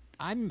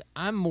 I'm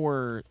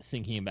more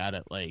thinking about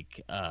it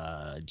like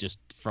just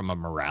from a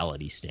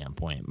morality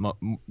standpoint.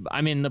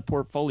 I mean, the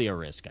portfolio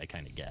risk I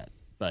kind of get,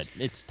 but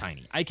it's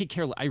tiny. I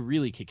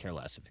really could care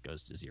less if it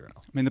goes to zero.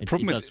 I mean, the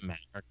problem it doesn't matter.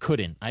 Or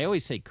couldn't. I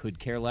always say could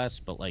care less,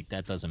 but like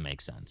that doesn't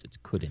make sense. It's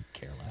couldn't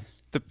care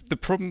less. The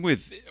problem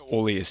with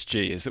all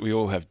ESG is that we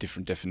all have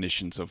different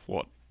definitions of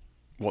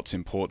what's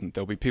important.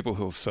 There'll be people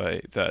who'll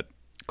say that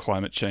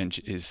climate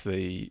change is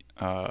the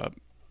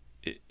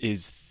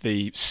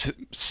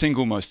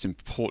single most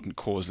important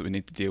cause that we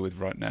need to deal with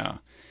right now.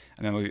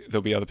 And then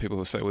there'll be other people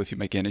who say, well, if you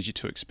make energy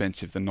too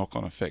expensive, the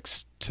knock-on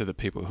effects to the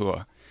people who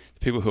are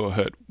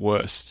hurt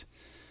worst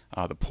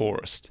are the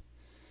poorest.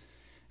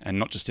 And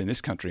not just in this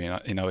country,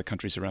 in other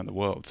countries around the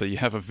world. So you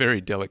have a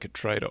very delicate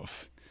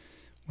trade-off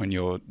when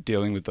you're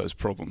dealing with those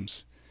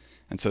problems.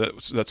 And so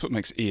that's what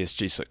makes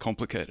ESG so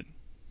complicated.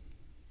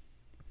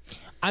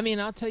 I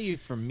mean, I'll tell you,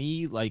 for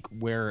me, like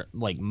where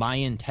like my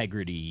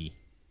integrity,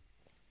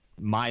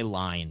 my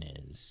line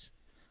is,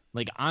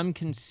 like I'm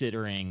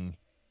considering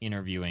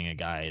interviewing a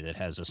guy that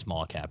has a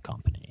small cap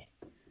company.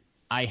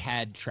 I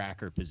had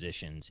tracker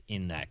positions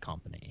in that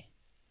company.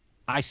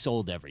 I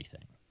sold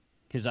everything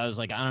because I was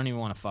like, I don't even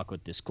want to fuck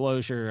with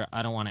disclosure.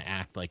 I don't want to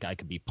act like I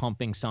could be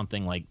pumping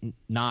something, like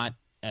not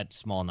at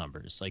small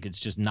numbers. Like it's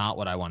just not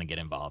what I want to get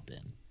involved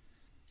in.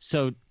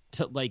 So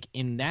like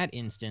in that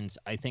instance,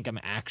 I think I'm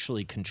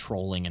actually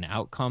controlling an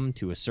outcome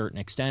to a certain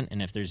extent.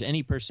 And if there's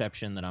any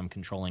perception that I'm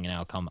controlling an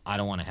outcome, I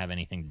don't want to have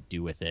anything to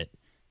do with it,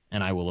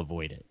 and I will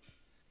avoid it.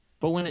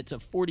 But when it's a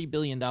 $40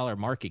 billion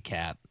market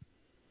cap,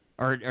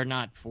 or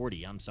not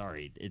 40. I'm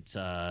sorry. It's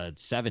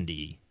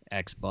 70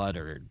 X Bud,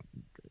 or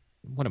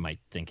what am I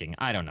thinking?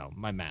 I don't know.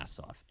 My math's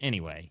off.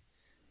 Anyway,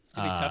 It's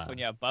gonna be tough when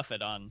you have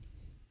Buffett on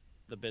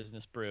the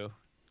business brew.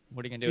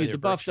 What are you gonna do dude, with your the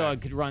Buff Berkshire?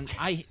 Dog could run.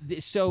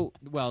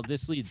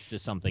 This leads to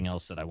something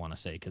else that I want to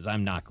say, because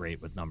I'm not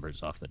great with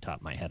numbers off the top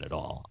of my head at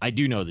all. I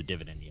do know the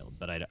dividend yield,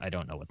 but I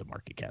don't know what the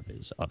market cap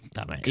is off the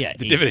top of my head. Yeah,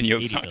 the dividend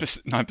yield's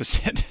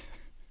 9%.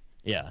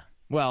 Yeah.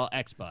 Well,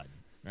 X Bud,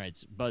 right?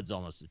 Bud's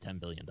almost a $10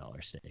 billion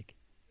stake.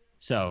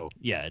 So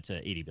yeah, it's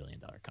an $80 billion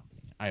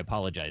company. I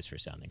apologize for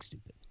sounding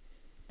stupid.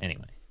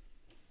 Anyway.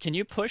 Can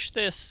you push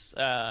this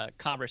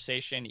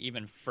conversation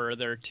even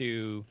further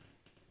to?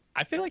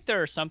 I feel like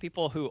there are some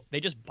people who they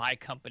just buy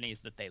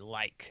companies that they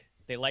like.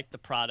 They like the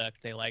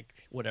product. They like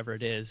whatever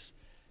it is,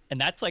 and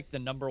that's like the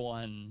number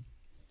one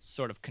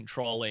sort of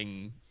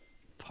controlling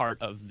part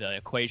of the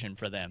equation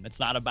for them. It's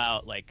not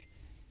about like,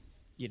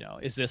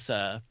 is this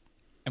am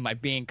I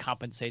being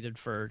compensated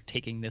for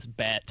taking this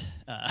bet?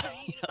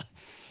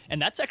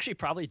 And that's actually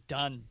probably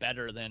done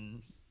better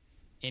than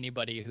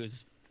anybody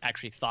who's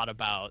actually thought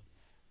about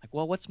like,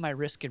 well, what's my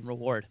risk and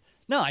reward?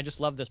 No, I just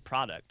love this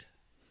product.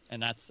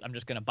 And I'm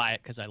just going to buy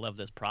it because I love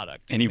this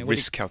product. Any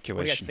risk calculation.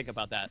 What do you guys think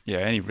about that? Yeah,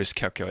 any risk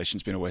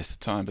calculation's been a waste of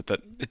time.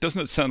 But doesn't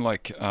it sound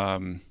like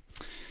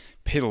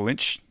Peter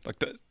Lynch?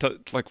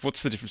 Like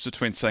what's the difference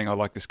between saying I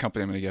like this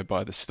company, I'm going to go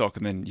buy this stock,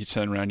 and then you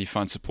turn around and you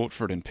find support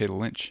for it in Peter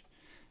Lynch?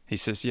 He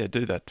says, yeah,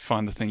 do that.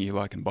 Find the thing you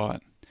like and buy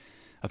it.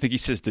 I think he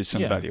says do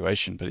some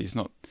valuation, but he's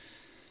not.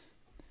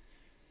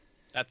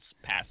 That's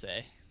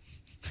passe.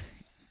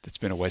 It's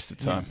been a waste of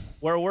time.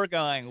 Where we're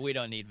going, we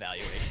don't need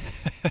valuations.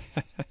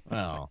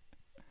 Well.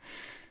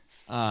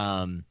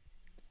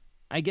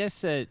 I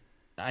guess that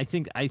I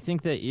think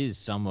that is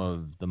some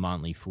of the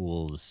Motley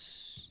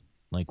Fool's,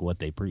 like, what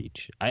they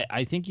preach.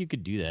 I think you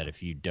could do that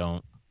if you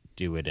don't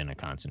do it in a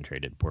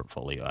concentrated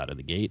portfolio out of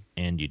the gate,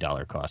 and you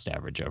dollar cost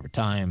average over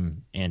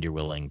time, and you're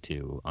willing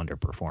to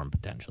underperform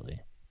potentially.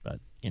 But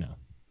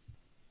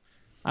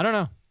I don't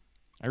know.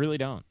 I really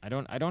don't. I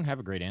don't have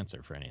a great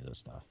answer for any of this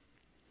stuff.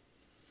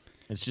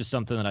 It's just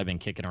something that I've been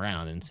kicking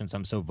around, and since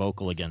I'm so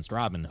vocal against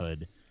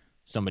Robinhood,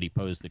 somebody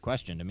posed the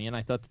question to me, and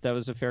I thought that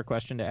was a fair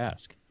question to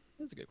ask.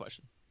 That's a good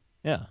question.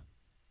 Yeah.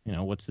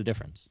 What's the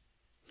difference?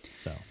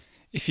 So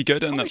if you go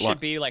down that line, should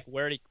be like,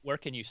 where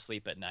can you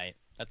sleep at night?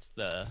 That's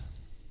the.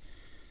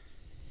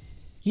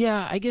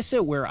 Yeah, I guess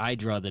that where I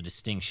draw the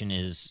distinction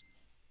is,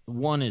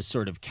 one is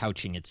sort of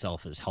couching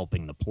itself as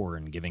helping the poor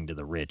and giving to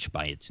the rich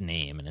by its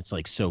name, and it's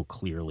like so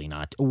clearly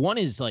not. One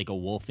is like a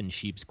wolf in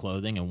sheep's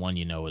clothing, and one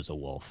is a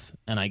wolf.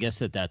 And I guess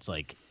that's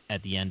like,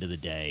 at the end of the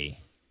day,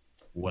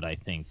 what I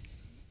think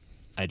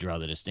I draw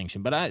the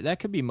distinction. But that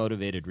could be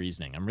motivated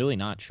reasoning. I'm really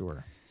not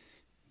sure.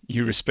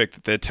 You respect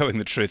that they're telling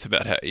the truth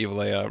about how evil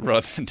they are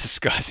rather than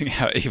disguising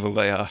how evil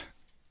they are.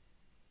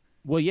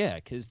 Well, yeah,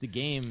 because the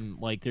game,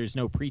 like, there's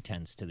no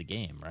pretense to the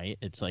game, right?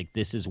 It's like,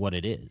 this is what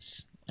it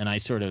is. And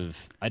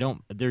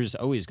there's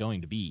always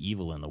going to be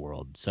evil in the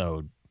world.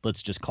 So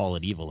let's just call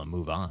it evil and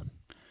move on.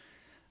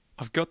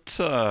 I got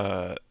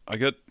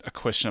a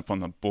question up on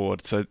the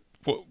board. So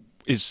what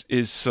is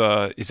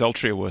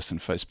Altria worse than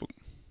Facebook?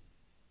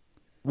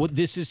 Well,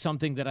 this is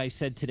something that I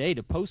said today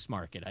to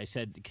Postmarket. I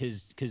said,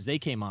 because they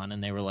came on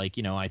and they were like,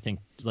 I think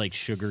like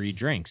sugary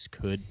drinks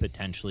could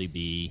potentially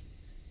be,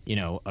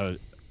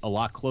 a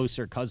lot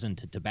closer cousin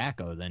to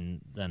tobacco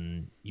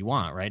than you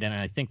want, right? And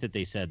I think that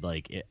they said,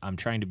 like, I'm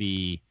trying to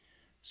be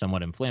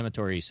somewhat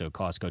inflammatory, so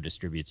Costco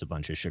distributes a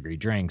bunch of sugary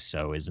drinks,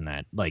 so isn't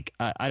that, like,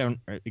 I don't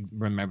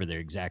remember their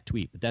exact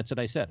tweet, but that's what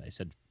I said. I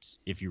said,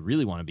 if you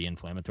really want to be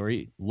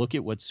inflammatory, look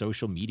at what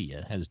social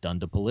media has done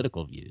to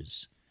political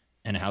views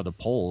and how the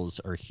polls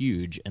are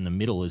huge and the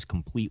middle is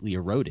completely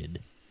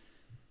eroded.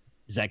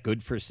 Is that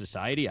good for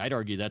society? I'd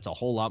argue that's a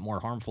whole lot more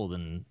harmful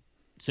than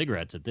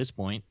cigarettes at this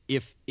point,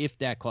 if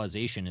that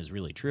causation is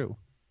really true.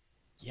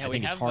 Yeah, I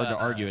think it's hard to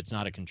argue it's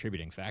not a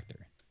contributing factor.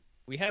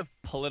 We have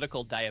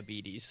political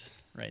diabetes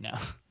right now.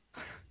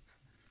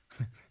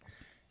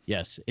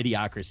 Yes,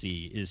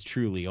 idiocracy is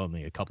truly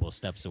only a couple of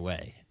steps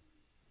away.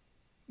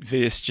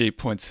 VSG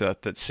points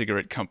out that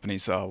cigarette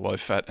companies are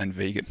low-fat and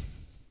vegan.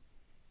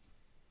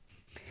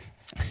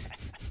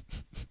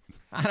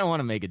 I don't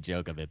want to make a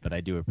joke of it, but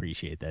I do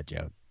appreciate that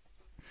joke.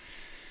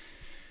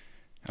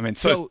 I mean,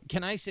 so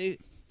can I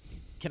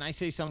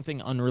say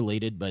something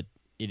unrelated, but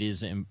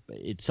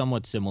it's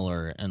somewhat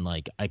similar, and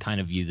like I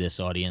kind of view this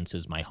audience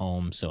as my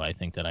home, so I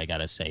think that I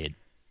gotta say it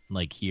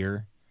like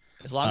here.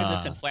 As long as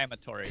it's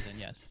inflammatory, then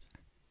yes.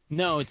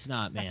 No, it's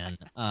not, man.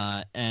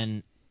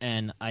 And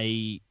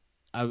I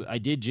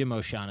did Jim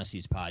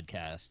O'Shaughnessy's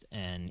podcast,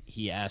 and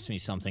he asked me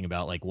something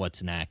about like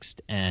what's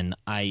next, and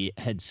I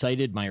had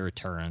cited my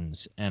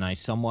returns, and I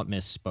somewhat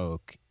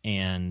misspoke,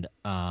 and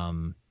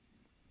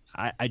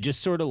I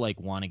just sort of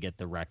like want to get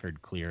the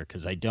record clear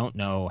because I don't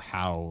know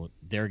how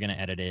they're going to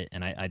edit it,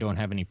 and I don't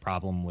have any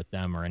problem with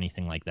them or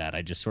anything like that.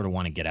 I just sort of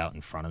want to get out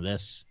in front of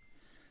this.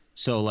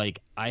 So like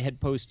I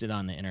had posted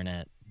on the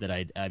internet that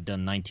I've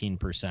done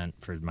 19%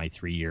 for my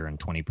 3-year and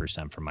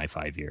 20% for my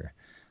 5-year.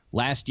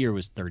 Last year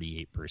was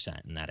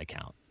 38% in that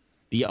account.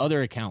 The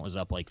other account was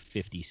up like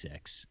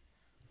 56.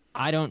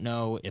 I don't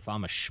know if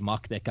I'm a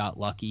schmuck that got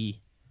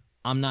lucky.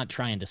 I'm not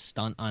trying to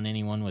stunt on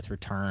anyone with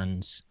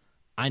returns.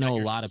 I know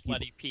a lot of people.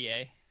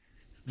 Slutty PA.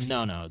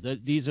 No.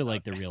 These are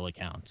like the real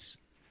accounts.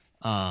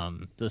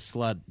 The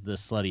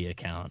slutty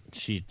account.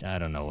 I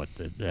don't know what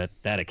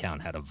that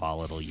account had a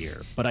volatile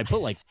year, but I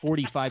put like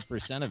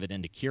 45% of it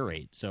into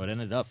Curate, so it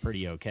ended up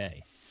pretty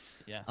okay.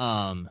 Yeah.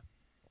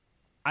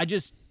 I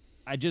just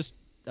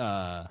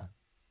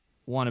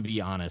want to be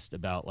honest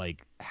about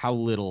like how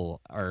little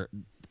or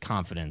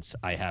confidence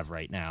I have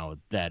right now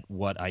that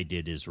what I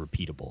did is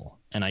repeatable,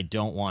 and I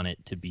don't want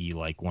it to be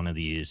like one of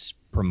these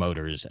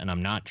promoters, and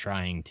I'm not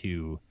trying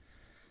to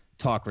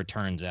talk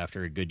returns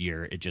after a good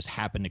year. It just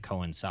happened to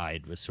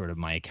coincide with sort of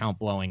my account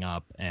blowing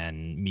up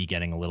and me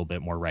getting a little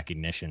bit more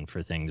recognition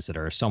for things that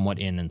are somewhat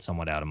in and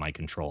somewhat out of my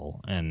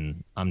control,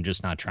 and I'm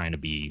just not trying to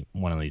be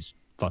one of these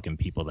fucking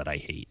people that I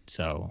hate.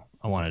 So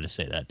I wanted to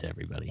say that to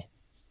everybody.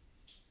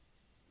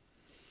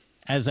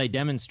 As I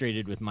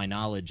demonstrated with my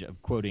knowledge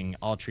of quoting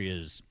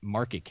Altria's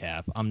market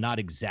cap, I'm not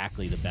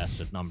exactly the best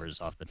with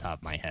numbers off the top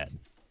of my head.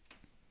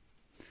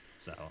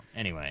 So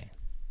anyway,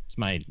 it's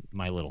my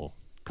little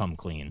come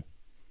clean.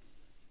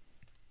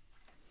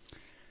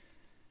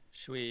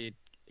 Should we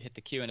hit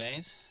the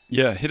Q&As?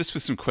 Yeah, hit us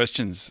with some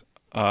questions.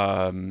 We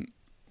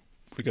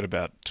got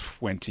about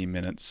 20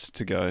 minutes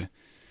to go.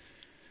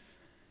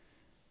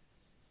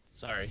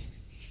 Sorry.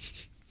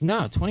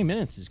 No, 20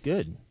 minutes is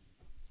good.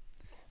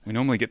 We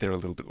normally get there a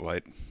little bit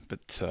late,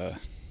 but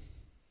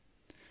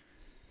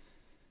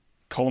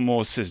Colin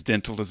Moore says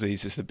dental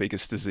disease is the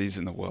biggest disease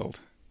in the world.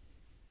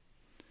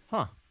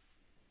 Huh.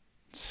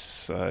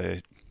 So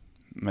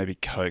maybe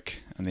Coke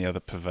and the other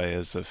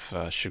purveyors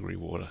of sugary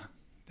water,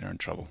 they're in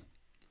trouble.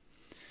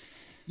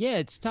 Yeah,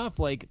 it's tough.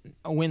 Like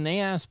when they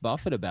asked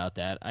Buffett about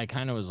that, I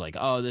kind of was like,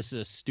 "Oh, this is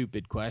a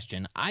stupid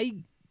question." I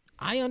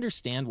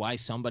understand why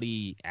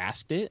somebody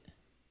asked it,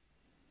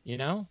 you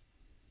know?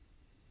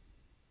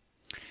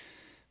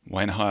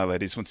 Wayne Hire,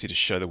 ladies, wants you to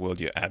show the world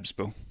your abs,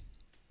 Bill.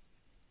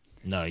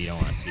 No, you don't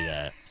want to see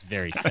that. It's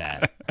very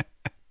fat.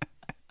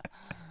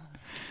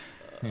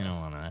 You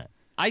don't want to.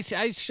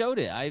 I showed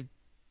it. I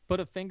put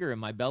a finger in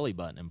my belly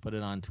button and put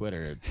it on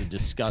Twitter. It's a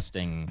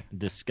disgusting,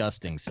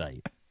 disgusting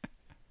sight.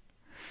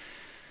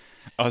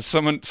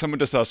 Someone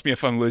just asked me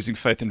if I'm losing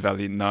faith in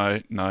value.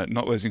 No,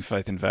 not losing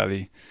faith in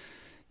value.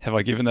 Have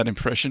I given that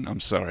impression? I'm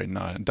sorry.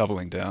 No, I'm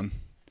doubling down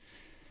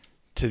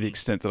to the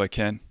extent that I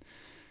can.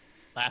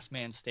 Last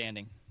man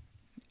standing.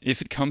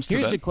 If it comes to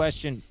Here's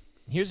that.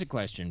 Here's a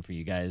question for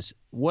you guys.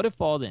 What if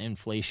all the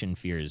inflation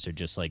fears are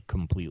just like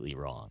completely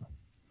wrong?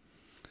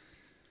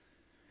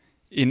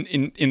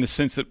 In the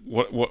sense that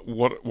what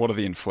are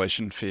the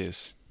inflation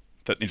fears?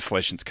 That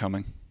inflation's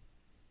coming?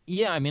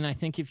 Yeah, I mean, I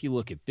think if you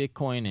look at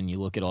Bitcoin and you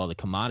look at all the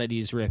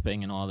commodities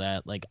ripping and all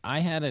that, like I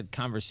had a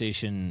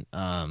conversation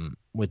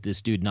with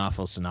this dude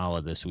Nafal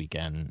Sanala this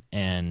weekend,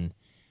 and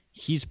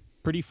he's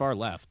pretty far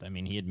left. I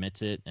mean, he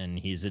admits it, and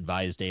he's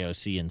advised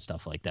AOC and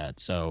stuff like that.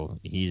 So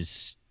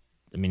he's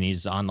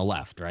on the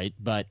left, right?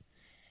 But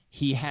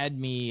he had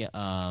me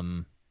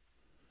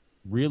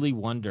really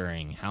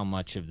wondering how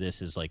much of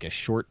this is like a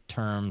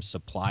short-term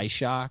supply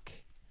shock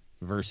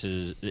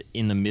versus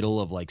in the middle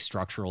of like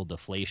structural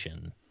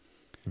deflation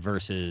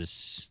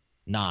versus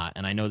not.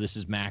 And I know this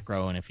is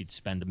macro, and if you'd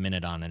spend a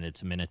minute on it,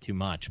 it's a minute too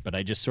much. But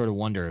I just sort of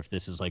wonder if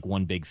this is like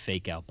one big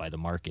fake out by the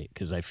market,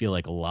 because I feel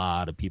like a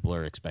lot of people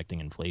are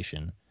expecting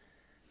inflation.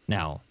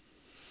 Now,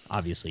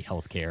 obviously,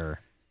 healthcare,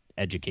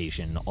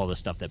 education, all the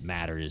stuff that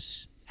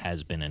matters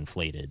has been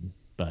inflated.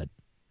 But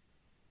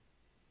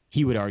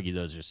he would argue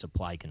those are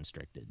supply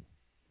constricted.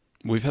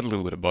 We've had a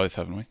little bit of both,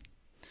 haven't we?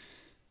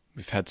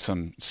 We've had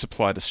some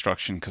supply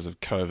destruction because of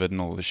COVID and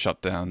all the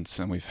shutdowns,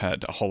 and we've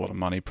had a whole lot of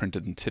money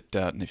printed and tipped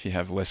out, and if you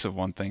have less of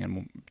one thing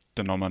and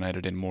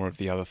denominated in more of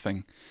the other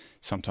thing,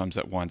 sometimes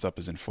that winds up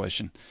as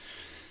inflation.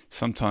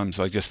 Sometimes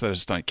I guess they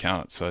just don't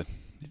count it, so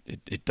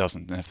it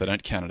doesn't. And if they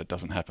don't count it, it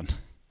doesn't happen.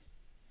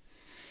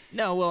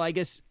 No, well, I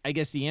guess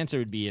the answer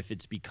would be if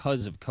it's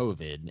because of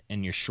COVID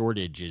and your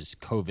shortage is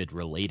COVID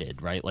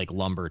related, right? Like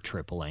lumber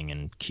tripling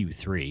in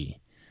Q3,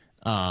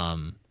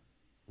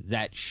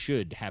 that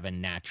should have a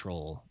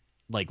natural,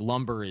 like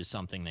lumber is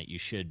something that you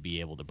should be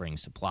able to bring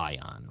supply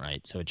on,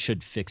 right? So it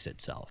should fix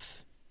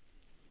itself.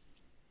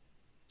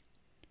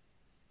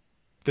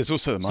 There's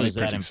also the money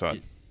printing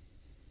side.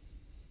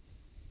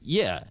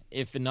 Yeah,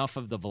 if enough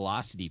of the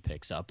velocity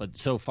picks up, but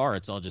so far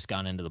it's all just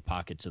gone into the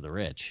pockets of the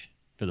rich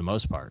for the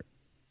most part.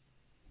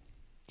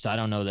 So I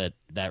don't know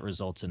that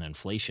results in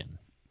inflation,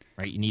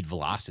 right? You need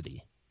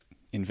velocity.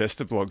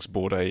 Investor Blogs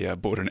bought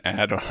an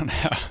ad on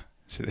how,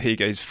 so here you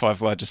go, his 5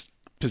 largest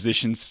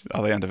positions,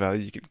 are they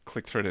undervalued? You can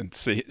click through it and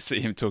see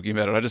him talking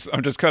about it.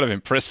 I'm just kind of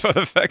impressed by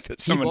the fact that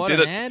someone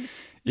did it. Ad?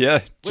 Yeah,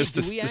 Wait, just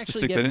to actually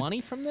stick get that in.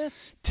 money from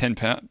this?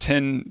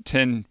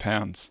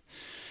 £10.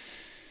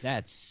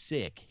 That's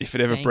sick. If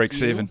it ever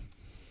breaks even.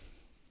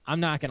 I'm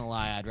not gonna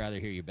lie, I'd rather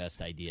hear your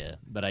best idea,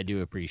 but I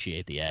do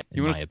appreciate the ad,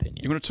 in my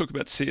opinion. You want to talk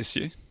about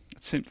CSU?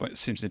 It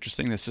seems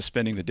interesting. They're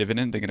suspending the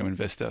dividend. They're going to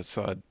invest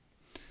outside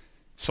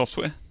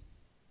Software?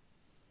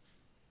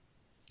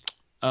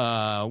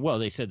 Well,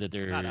 they said that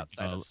they're Not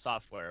outside of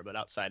software, but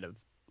outside of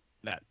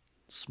that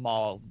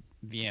small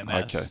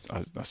VMS.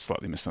 Okay, I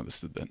slightly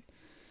misunderstood that.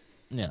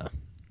 yeah.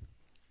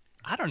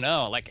 I don't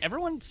know. Like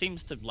everyone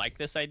seems to like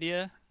this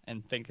idea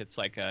and think it's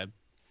like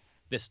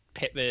this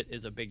pivot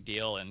is a big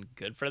deal and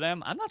good for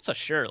them. I'm not so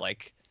sure.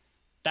 Like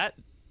that,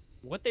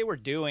 what they were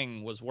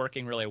doing was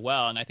working really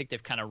well, and I think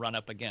they've kind of run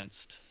up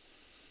against,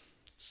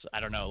 I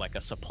don't know, like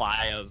a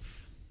supply of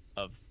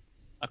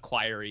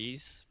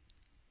acquirees.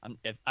 I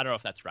don't know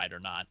if that's right or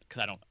not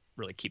because I don't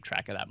really keep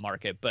track of that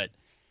market, but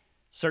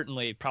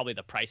certainly probably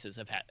the prices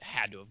have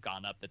had to have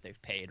gone up that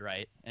they've paid,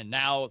 right? And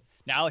now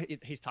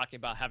he's talking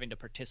about having to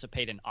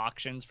participate in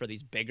auctions for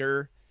these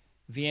bigger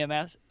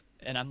VMS,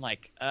 and I'm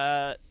like,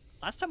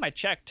 last time I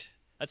checked,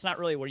 that's not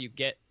really where you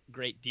get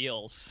great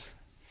deals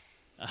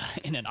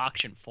in an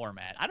auction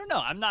format. I don't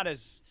know.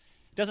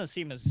 Doesn't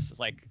seem as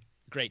like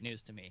great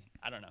news to me.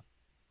 I don't know.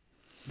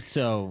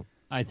 So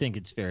I think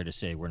it's fair to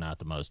say we're not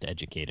the most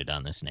educated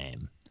on this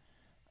name.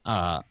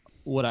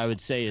 What I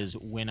would say is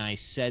when I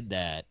said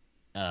that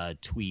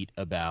tweet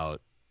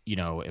about,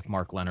 if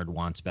Mark Leonard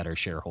wants better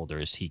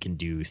shareholders, he can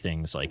do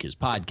things like his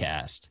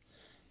podcast.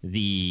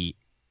 The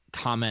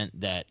comment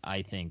that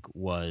I think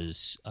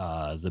was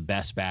the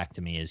best back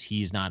to me is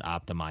he's not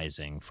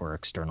optimizing for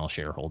external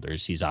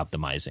shareholders. He's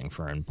optimizing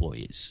for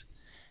employees.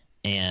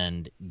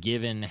 And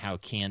given how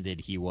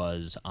candid he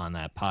was on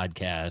that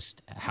podcast,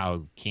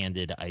 how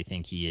candid I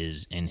think he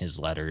is in his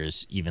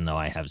letters, even though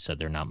I have said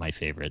they're not my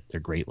favorite, they're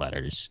great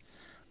letters.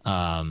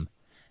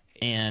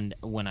 And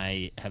when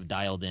I have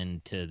dialed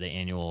into the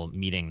annual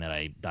meeting that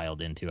I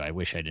dialed into, I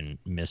wish I didn't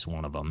miss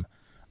one of them.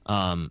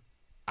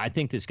 I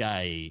think this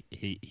guy,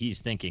 he's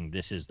thinking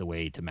this is the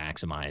way to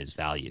maximize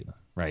value,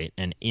 right?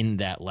 And in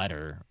that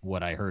letter,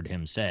 what I heard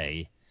him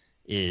say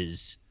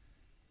is,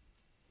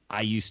 I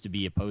used to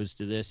be opposed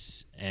to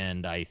this,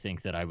 and I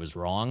think that I was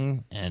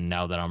wrong. And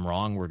now that I'm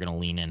wrong, we're going to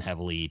lean in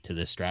heavily to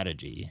this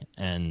strategy.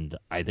 And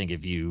I think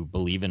if you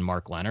believe in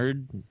Mark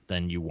Leonard,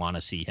 then you want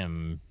to see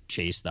him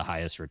chase the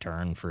highest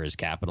return for his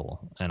capital.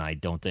 And I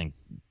don't think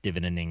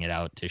dividending it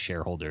out to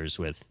shareholders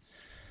with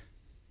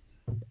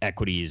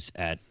equities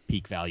at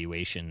peak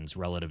valuations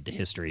relative to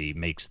history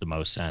makes the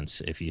most sense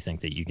if you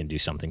think that you can do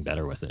something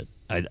better with it.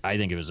 I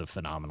think it was a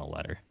phenomenal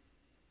letter.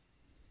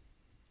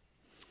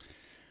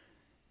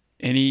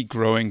 Any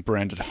growing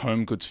branded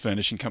home goods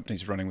furnishing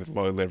companies running with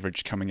low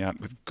leverage coming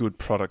out with good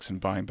products and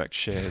buying back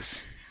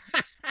shares?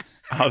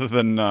 Other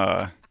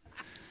than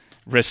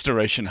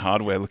Restoration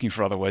Hardware looking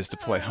for other ways to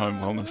play home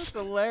wellness. That's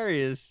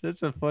hilarious.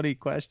 That's a funny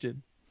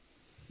question.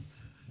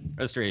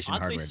 Restoration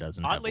Hardware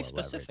doesn't have low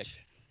specific.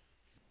 Leverage.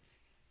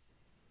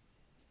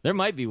 There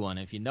might be one.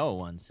 If you know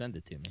one, send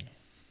it to me.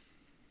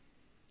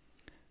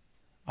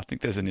 I think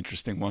there's an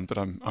interesting one, but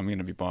I'm going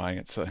to be buying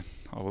it, so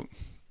I'll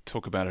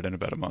talk about it in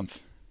about a month.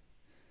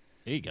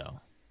 There you go.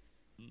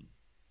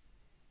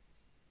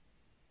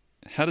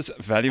 How does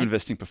value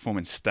investing perform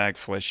in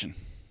stagflation?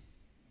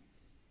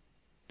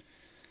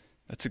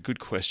 That's a good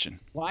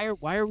question. Why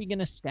are we going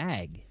to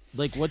stag?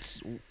 Like, what's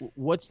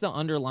the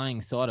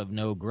underlying thought of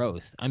no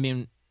growth? I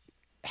mean,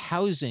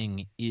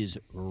 housing is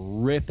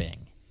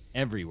ripping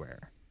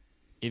everywhere.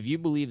 If you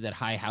believe that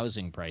high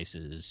housing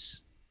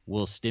prices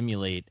will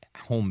stimulate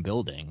home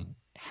building,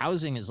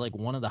 housing is like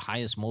one of the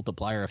highest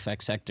multiplier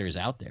effect sectors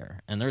out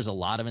there, and there's a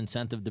lot of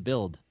incentive to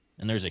build.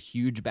 And there's a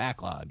huge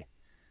backlog.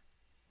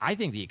 I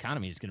think the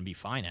economy is going to be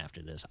fine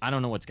after this. I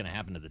don't know what's going to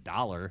happen to the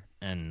dollar,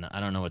 and I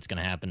don't know what's going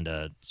to happen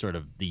to sort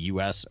of the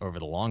U.S. over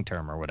the long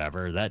term or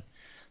whatever. That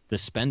the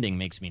spending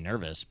makes me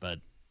nervous, but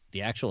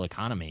the actual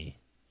economy,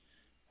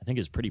 I think,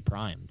 is pretty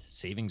primed.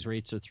 Savings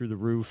rates are through the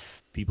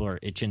roof. People are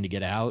itching to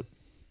get out.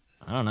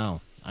 I don't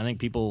know. I think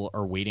people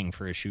are waiting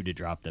for a shoe to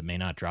drop that may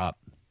not drop.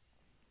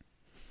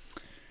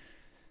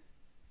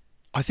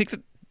 I think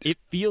that it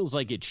feels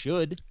like it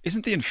should.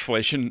 Isn't the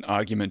inflation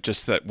argument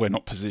just that we're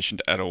not positioned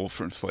at all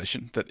for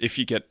inflation? That if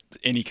you get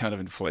any kind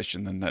of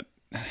inflation, then that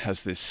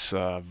has this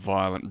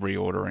violent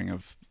reordering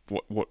of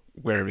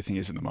where everything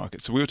is in the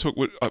market. So we were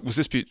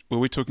were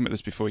we talking about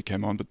this before you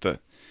came on? But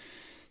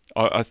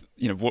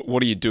what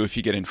do you do if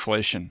you get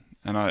inflation?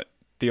 And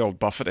the old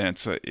Buffett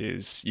answer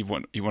is you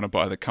want to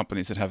buy the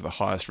companies that have the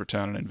highest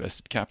return on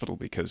invested capital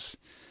because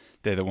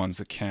they're the ones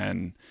that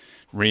can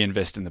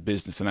reinvest in the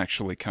business and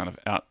actually kind of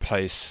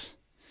outpace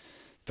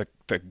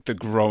the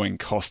growing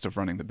cost of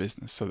running the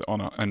business. So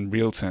that in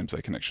real terms,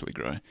 they can actually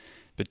grow.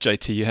 But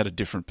JT, you had a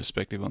different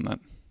perspective on that.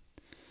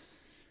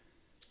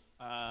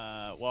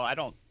 Well,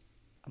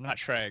 I'm not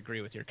sure I agree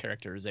with your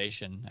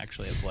characterization,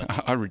 actually, of what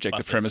I reject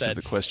Buffett the premise said.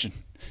 of the question.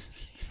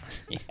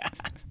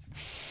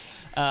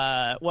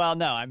 Yeah. Well,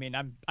 no, I mean,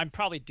 I'm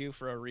probably due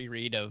for a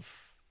reread of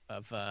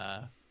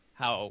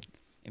how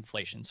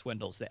inflation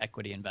swindles the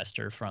equity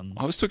investor from.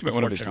 I was talking about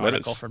one of his Fortune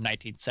letters article from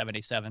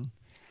 1977.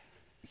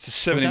 It's a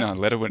 79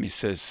 letter when he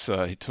says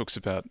he talks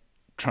about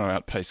trying to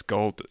outpace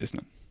gold, isn't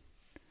it?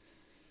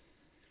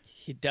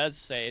 He does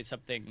say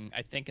something,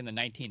 I think, in the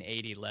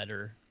 1980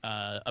 letter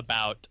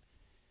about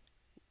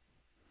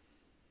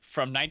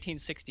from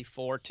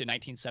 1964 to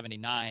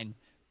 1979,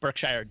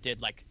 Berkshire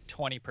did like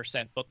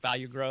 20% book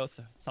value growth,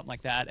 something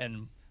like that,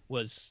 and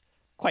was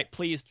quite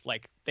pleased.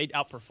 Like they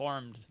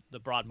outperformed the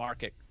broad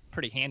market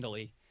pretty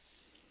handily.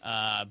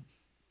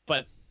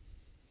 But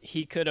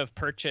he could have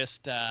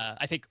purchased,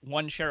 I think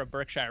one share of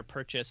Berkshire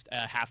purchased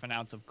a half an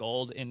ounce of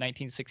gold in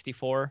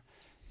 1964,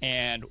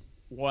 and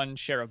one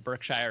share of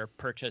Berkshire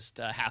purchased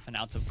a half an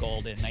ounce of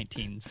gold in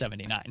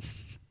 1979.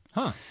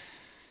 Huh.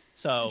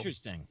 So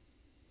Interesting.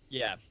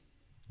 yeah,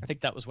 I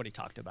think that was what he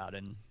talked about.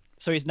 And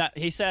so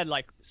he said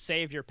like,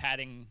 save your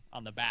patting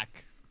on the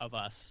back of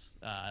us,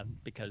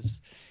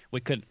 because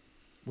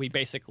we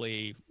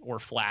basically were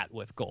flat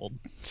with gold.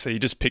 So you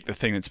just pick the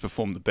thing that's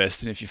performed the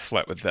best, and if you're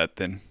flat with that,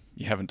 then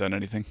you haven't done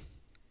anything.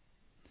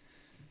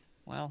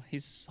 Well, he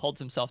holds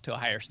himself to a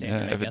higher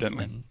standard, I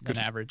evidently, guess, than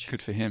average.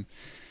 Good for him.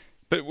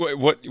 But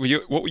what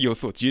were your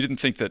thoughts? You didn't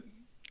think that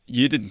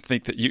you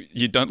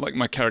don't like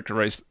my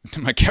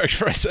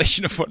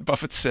characterization of what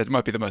Buffett said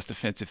might be the most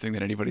offensive thing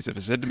that anybody's ever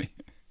said to me.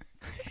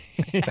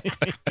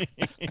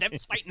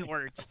 Them's fighting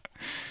words.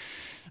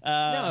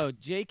 No,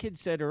 Jake had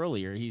said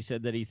earlier, he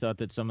said that he thought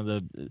that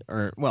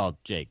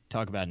Jake,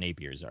 talk about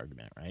Napier's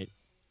argument, right?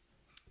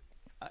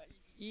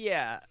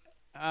 Yeah.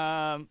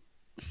 I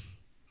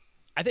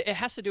think it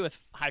has to do with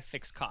high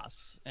fixed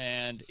costs.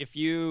 And if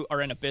you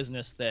are in a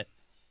business that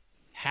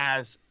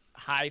has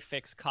high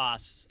fixed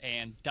costs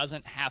and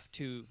doesn't have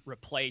to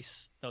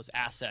replace those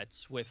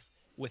assets with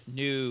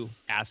new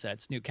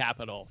assets, new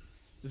capital,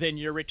 then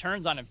your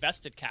returns on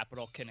invested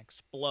capital can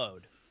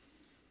explode,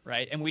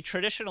 right? And we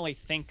traditionally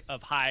think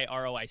of high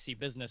ROIC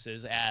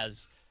businesses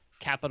as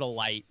capital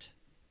light,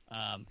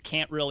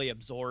 can't really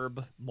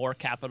absorb more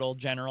capital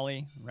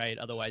generally, right?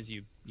 Otherwise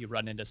you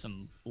run into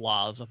some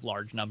laws of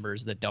large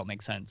numbers that don't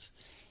make sense.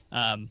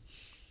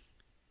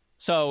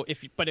 So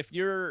if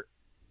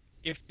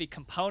the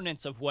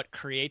components of what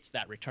creates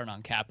that return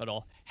on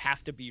capital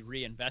have to be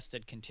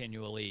reinvested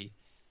continually,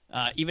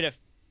 even if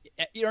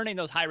you're earning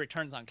those high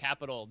returns on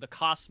capital, the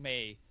costs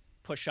may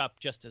push up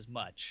just as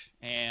much.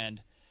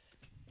 And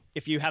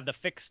if you have the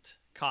fixed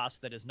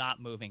cost that is not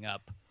moving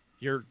up,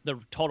 the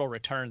total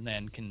return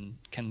then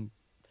can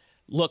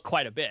look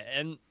quite a bit.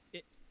 And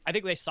I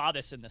think they saw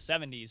this in the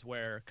 70s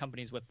where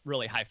companies with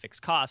really high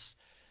fixed costs,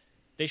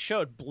 they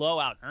showed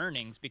blowout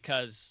earnings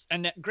because,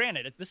 and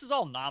granted, this is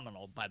all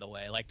nominal, by the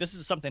way, like this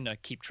is something to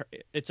keep,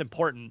 it's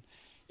important,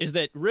 is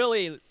that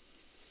really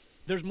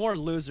there's more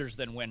losers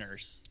than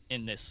winners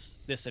in this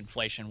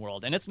inflation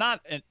world. And it's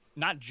not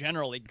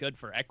generally good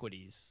for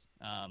equities.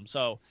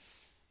 So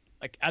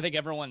like, I think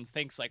everyone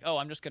thinks like, oh,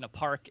 I'm just going to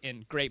park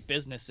in great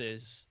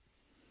businesses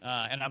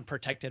and I'm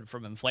protected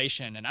from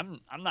inflation. And I'm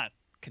not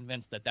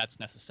convinced that that's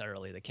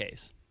necessarily the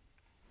case.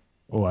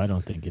 Oh, I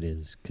don't think it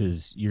is,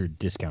 because your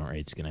discount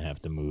rate's going to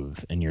have to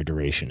move and your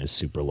duration is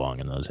super long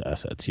in those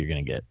assets. You're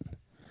going to get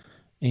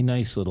a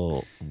nice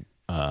little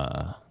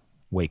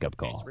wake-up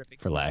call,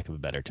 for lack of a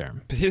better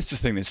term. But here's the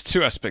thing. There's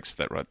two aspects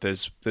to that, right?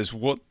 There's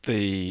what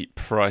the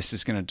price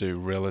is going to do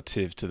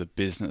relative to the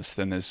business.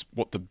 Then there's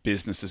what the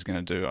business is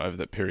going to do over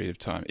that period of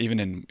time.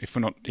 Even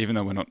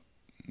though we're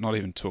not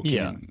even talking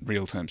in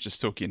real terms,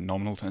 just talking in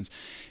nominal terms.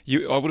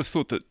 I would have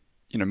thought that,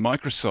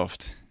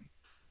 Microsoft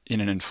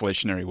in an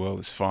inflationary world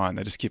is fine.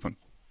 They just keep on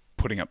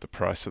putting up the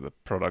price of the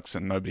products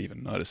and nobody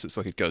even notices.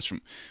 Like it goes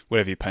from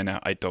whatever you pay now,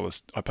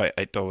 $8. I pay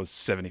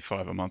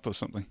 $8.75 a month or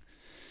something.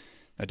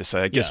 They just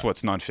say, guess what?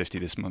 It's $9.50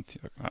 this month.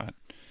 You're like, all right.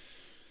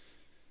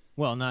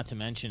 Well, not to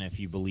mention if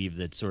you believe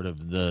that sort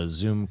of the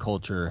Zoom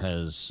culture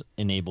has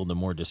enabled a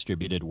more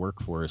distributed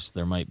workforce,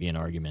 there might be an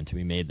argument to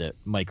be made that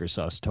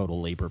Microsoft's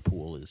total labor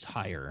pool is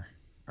higher,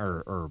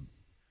 or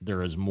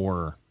there is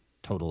more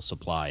total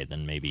supply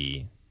than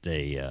maybe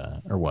they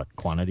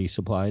quantity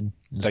supplied.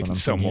 They can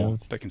sell more.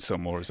 They can sell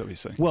more, is that what you're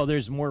saying? Well,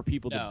 there's more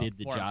people to bid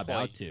the job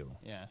out to.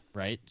 Yeah.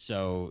 Right.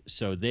 So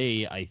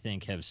they, I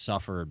think, have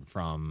suffered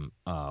from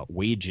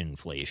wage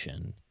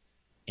inflation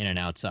in an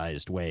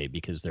outsized way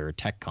because they're a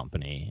tech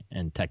company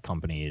and tech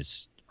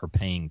companies are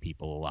paying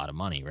people a lot of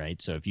money.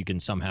 Right. So if you can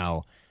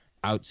somehow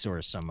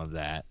outsource some of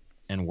that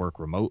and work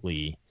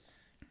remotely,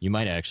 you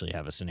might actually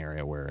have a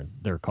scenario where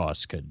their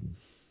costs could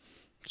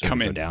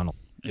go down.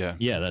 Yeah.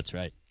 Yeah, that's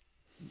right.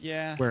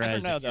 Yeah.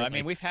 Whereas I don't know, though. I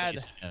mean, we've had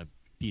a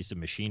piece of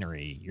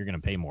machinery, you're going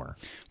to pay more.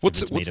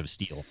 What's made of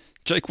steel?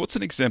 Jake, what's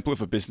an example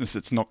of a business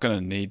that's not going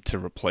to need to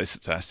replace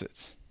its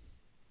assets?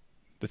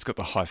 That's got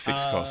the high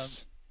fixed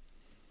costs.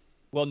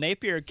 Well,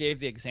 Napier gave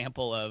the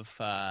example of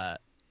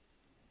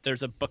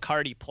there's a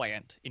Bacardi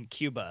plant in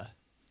Cuba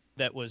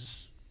that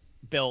was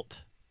built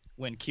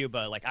when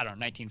Cuba, like, I don't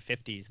know,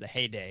 1950s, the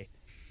heyday,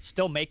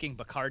 still making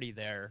Bacardi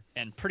there,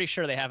 and pretty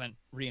sure they haven't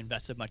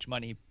reinvested much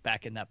money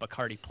back in that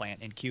Bacardi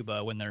plant in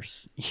Cuba when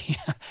there's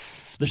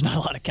not a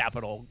lot of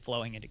capital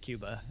flowing into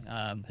Cuba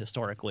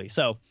historically.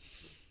 So,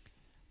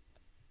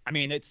 I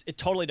mean, it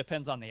totally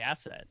depends on the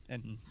asset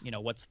and,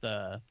 what's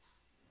the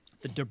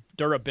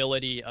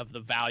durability of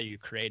the value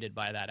created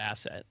by that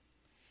asset.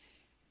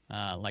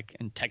 Like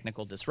in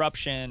technical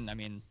disruption, I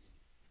mean,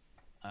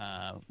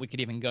 we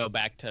could even go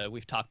back to,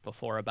 we've talked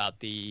before about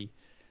the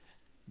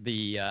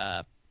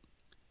the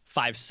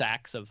 5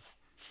 sacks of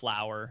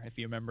flour, if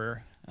you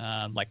remember,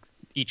 like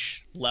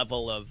each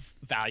level of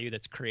value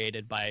that's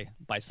created by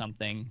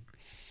something.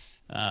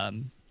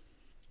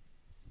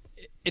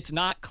 It's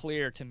not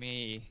clear to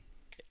me.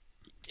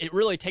 It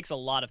really takes a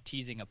lot of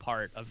teasing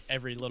apart of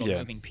every little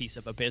moving piece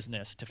of a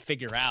business to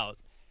figure out,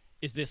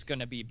 is this going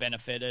to be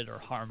benefited or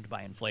harmed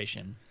by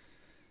inflation?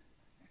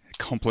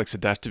 Complex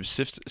adaptive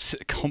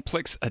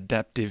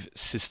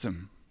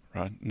system,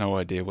 right? No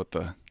idea what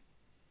the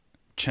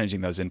changing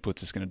those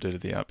inputs is going to do to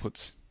the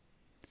outputs.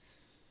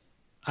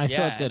 I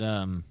thought that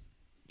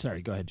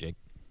sorry, go ahead, Jake.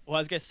 Well, I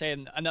was going to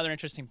say another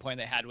interesting point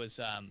they had was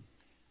a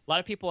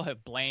lot of people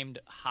have blamed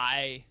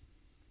high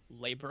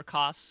labor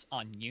costs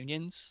on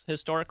unions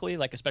historically,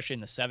 like especially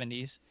in the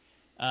 70s.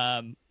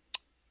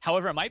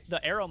 However,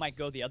 the arrow might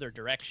go the other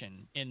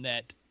direction in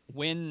that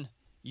when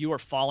you are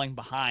falling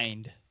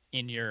behind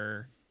in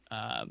your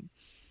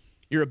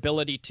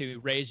ability to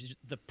raise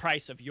the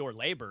price of your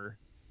labor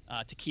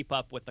to keep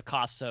up with the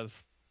costs of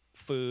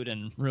food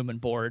and room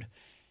and board,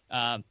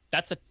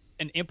 that's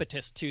an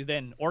impetus to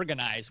then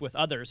organize with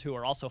others who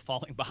are also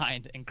falling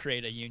behind and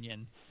create a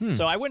union.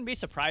 So I wouldn't be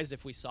surprised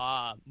if we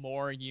saw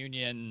more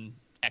union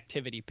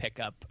activity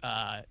pickup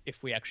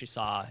if we actually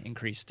saw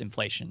increased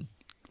inflation.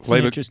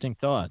 Labor, interesting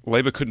thought.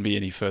 Labor couldn't be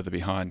any further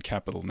behind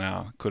capital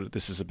now, could it?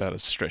 This is about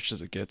as stretched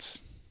as it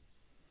gets.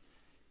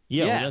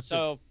 Yeah,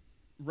 so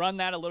run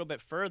that a little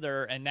bit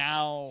further, and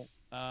now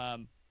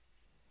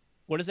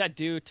what does that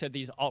do to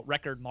these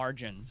record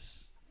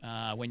margins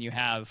when you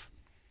have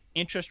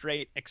interest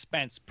rate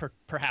expense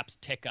perhaps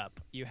tick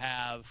up, you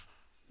have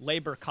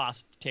labor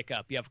cost tick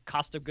up, you have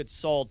cost of goods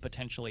sold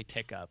potentially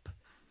tick up,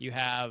 you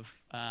have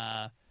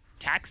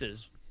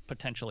taxes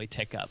potentially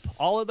tick up.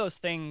 All of those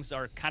things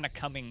are kind of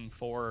coming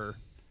for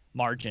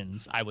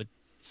margins, I would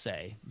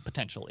say,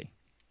 potentially.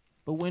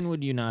 But when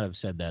would you not have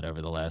said that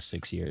over the last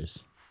 6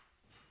 years?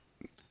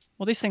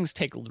 Well, these things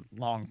take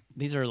long.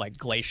 These are like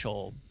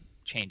glacial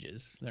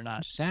changes. They're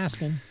not. Just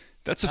asking.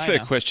 That's a fair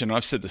question.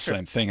 I've said the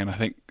same thing, and I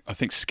think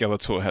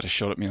Skeletor had a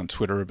shot at me on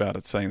Twitter about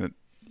it, saying that,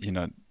 you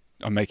know,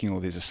 I'm making all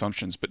these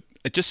assumptions. But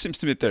it just seems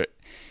to me that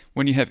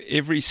when you have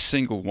every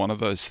single one of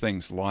those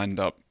things lined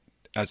up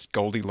as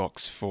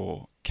Goldilocks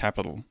for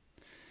capital,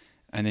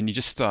 and then you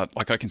just start,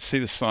 like, I can see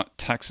the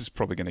tax is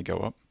probably going to go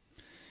up,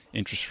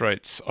 interest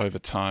rates over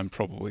time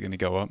probably going to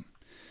go up,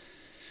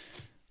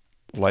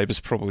 labor's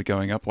probably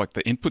going up, like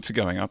the inputs are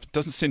going up. It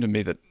doesn't seem to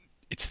me that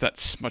it's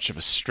that much of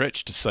a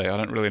stretch to say, I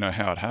don't really know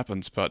how it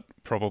happens, but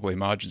probably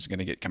margins are going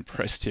to get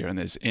compressed here, and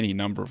there's any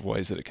number of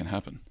ways that it can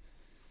happen.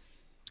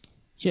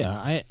 Yeah,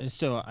 I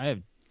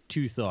have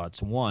two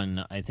thoughts.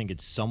 One, I think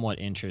it's somewhat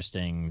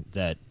interesting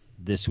that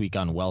this week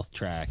on Wealth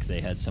Track,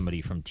 they had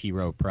somebody from T.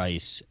 Rowe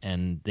Price,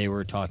 and they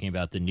were talking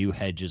about the new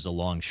hedge is a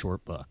long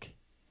short book,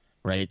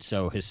 right?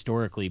 So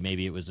historically,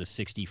 maybe it was a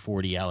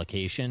 60-40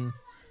 allocation,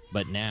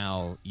 but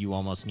now you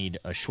almost need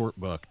a short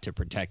book to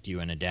protect you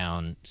in a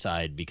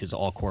downside because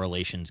all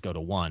correlations go to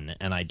 1.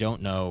 And I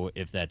don't know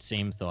if that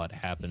same thought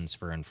happens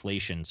for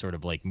inflation, sort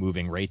of like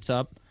moving rates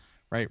up,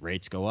 right?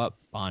 Rates go up,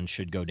 bonds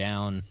should go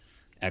down,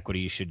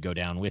 equity should go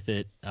down with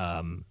it.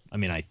 I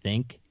mean, I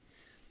think,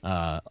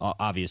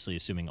 obviously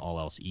assuming all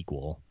else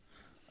equal.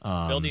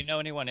 Bill, do you know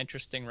anyone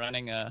interesting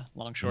running a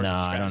long short? No,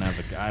 I don't have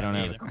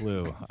a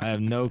clue. I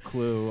have no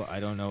clue. I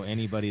don't know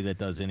anybody that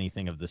does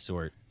anything of the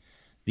sort.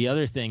 The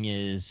other thing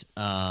is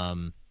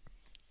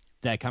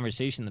that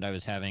conversation that I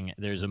was having,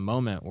 there's a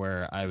moment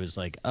where I was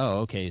like, oh,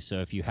 okay, so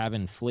if you have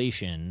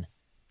inflation,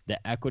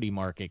 the equity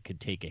market could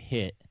take a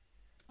hit.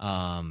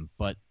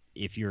 But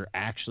if you're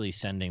actually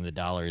sending the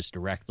dollars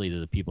directly to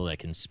the people that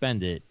can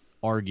spend it,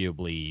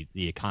 arguably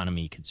the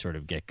economy could sort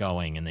of get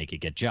going and they could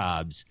get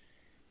jobs.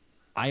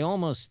 I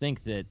almost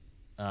think that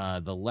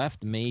the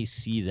left may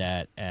see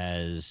that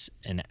as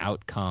an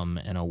outcome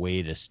and a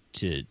way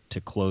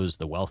to close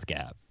the wealth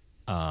gap.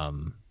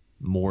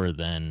 More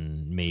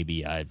than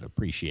maybe I've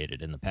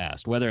appreciated in the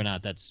past. Whether or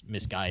not that's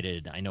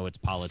misguided, I know it's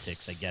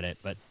politics, I get it,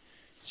 but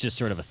it's just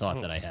sort of a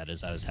thought that I had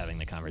as I was having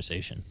the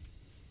conversation.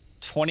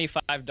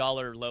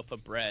 $25 loaf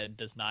of bread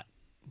does not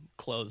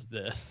close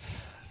the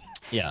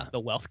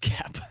wealth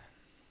gap.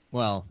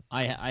 Well,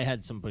 I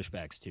had some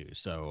pushbacks too,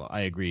 so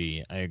I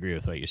agree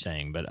with what you're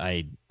saying, but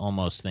I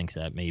almost think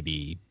that may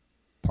be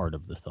part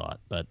of the thought,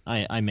 but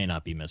I may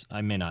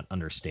not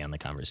understand the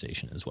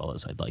conversation as well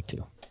as I'd like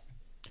to.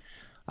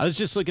 I was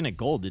just looking at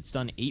gold. It's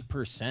done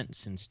 8%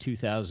 since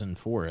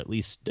 2004. At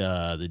least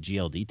the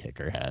GLD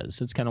ticker has.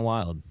 It's kind of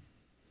wild.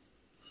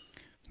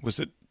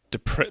 Was it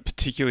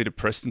particularly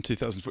depressed in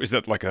 2004? Is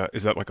that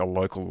like a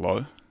local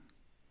low?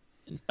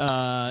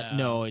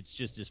 No, it's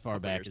just as far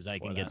back as I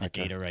can get the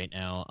data right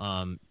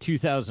now.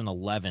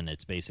 2011,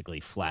 it's basically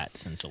flat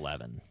since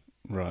 11.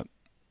 Right.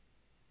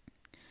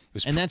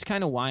 And that's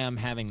kind of why I'm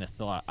having the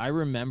thought. I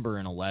remember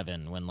in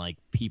 11 when like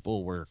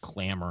people were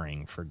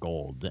clamoring for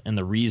gold. And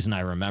the reason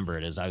I remember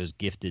it is I was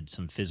gifted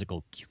some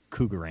physical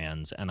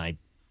Cougarans and I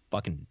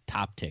fucking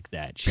top tick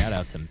that. Shout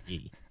out to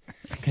me.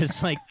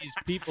 Because like these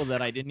people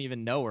that I didn't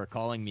even know were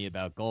calling me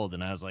about gold.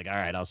 And I was like, all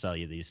right, I'll sell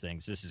you these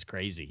things. This is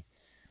crazy.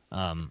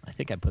 I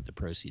think I put the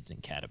proceeds in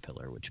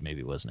Caterpillar, which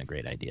maybe wasn't a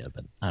great idea,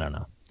 but I don't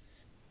know.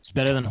 It's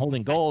better than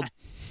holding gold,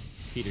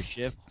 Peter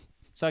Schiff.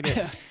 Suck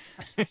it.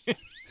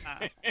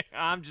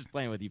 I'm just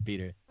playing with you,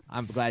 Peter.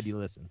 I'm glad you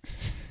listened.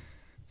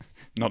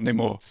 Not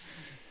anymore.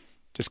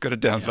 Just got a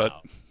downvote.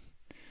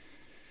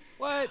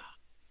 What?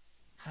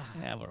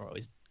 Yeah, we're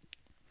always.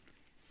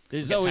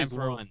 There's always time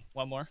for one.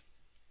 One more.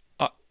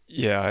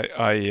 Yeah,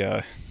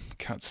 I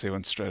can't see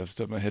one straight off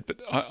the top of my head,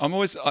 but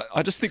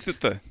I just think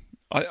that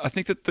I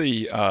think that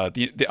the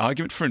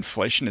argument for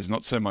inflation is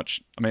not so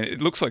much. I mean,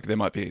 it looks like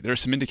there are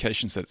some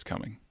indications that it's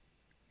coming,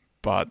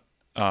 but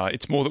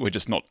it's more that we're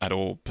just not at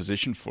all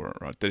positioned for it,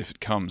 right? That if it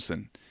comes,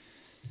 then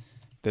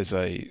there's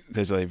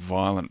a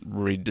violent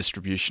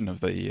redistribution of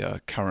the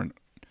current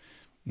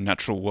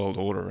natural world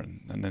order,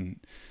 and then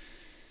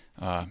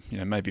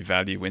maybe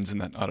value wins in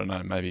that. I don't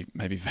know.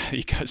 Maybe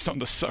value goes on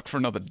to suck for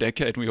another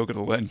decade, and we all got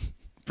to learn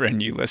brand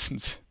new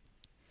lessons.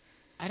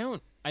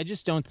 I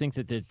just don't think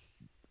that.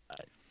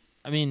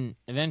 I mean,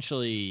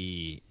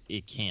 eventually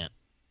it can't.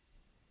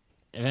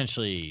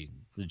 Eventually,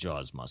 the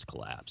jaws must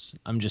collapse.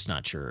 I'm just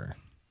not sure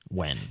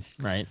when.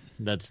 Right?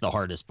 That's the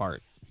hardest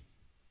part.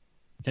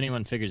 If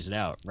anyone figures it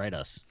out, write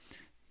us.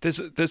 There's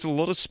a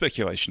lot of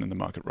speculation in the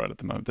market right at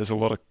the moment. There's a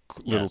lot of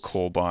little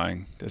call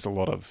buying. There's a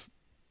lot of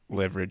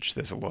leverage.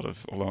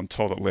 Although I'm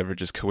told that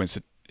leverage is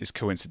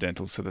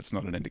coincidental, so that's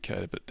not an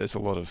indicator. But there's a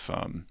lot of.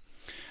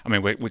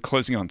 We're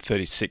closing on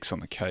 36 on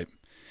the Cape,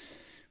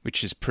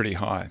 which is pretty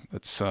high.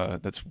 That's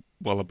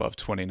well above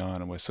 29,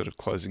 and we're sort of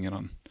closing in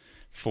on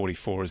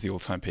 44 as the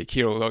all-time peak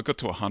here. Although it got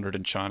to 100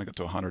 in China, got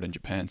to 100 in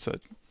Japan, so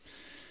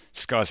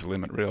sky's the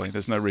limit, really.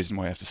 There's no reason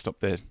why you have to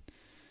stop there.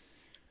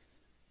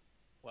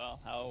 Well,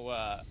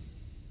 I'll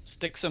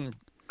stick some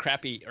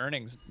crappy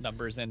earnings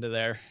numbers into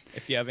there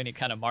if you have any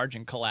kind of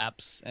margin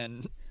collapse,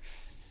 and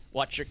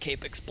watch your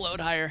Cape explode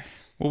higher.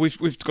 Well,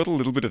 we've got a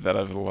little bit of that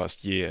over the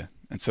last year,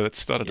 and so it's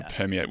started to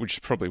permeate, which is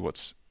probably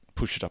what's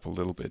pushed it up a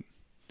little bit.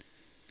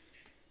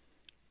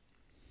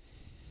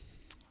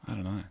 I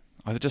don't know.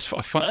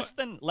 I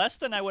find less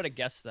than I would have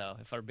guessed, though,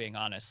 if I'm being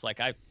honest. Like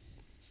I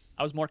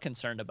was more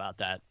concerned about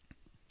that.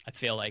 I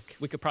feel like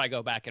we could probably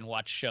go back and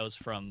watch shows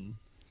from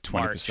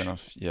 20%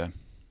 off, yeah,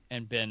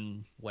 and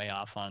been way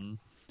off on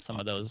some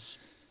of those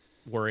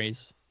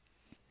worries.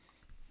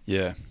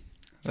 Yeah,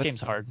 this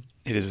game's hard.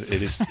 It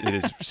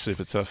is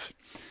super tough.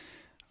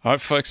 All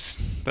right, folks,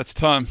 that's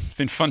time. It's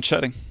been fun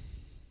chatting.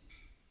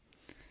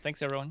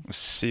 Thanks, everyone. We'll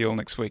see you all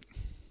next week.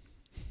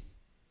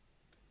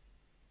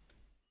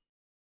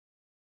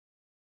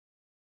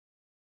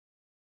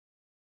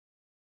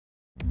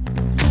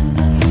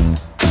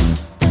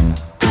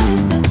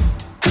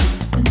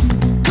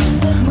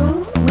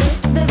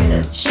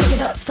 Shake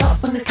it up,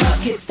 stop when the clock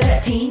hits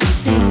 13.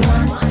 Sing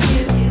 1,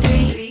 2,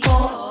 3,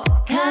 4.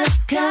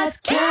 Cause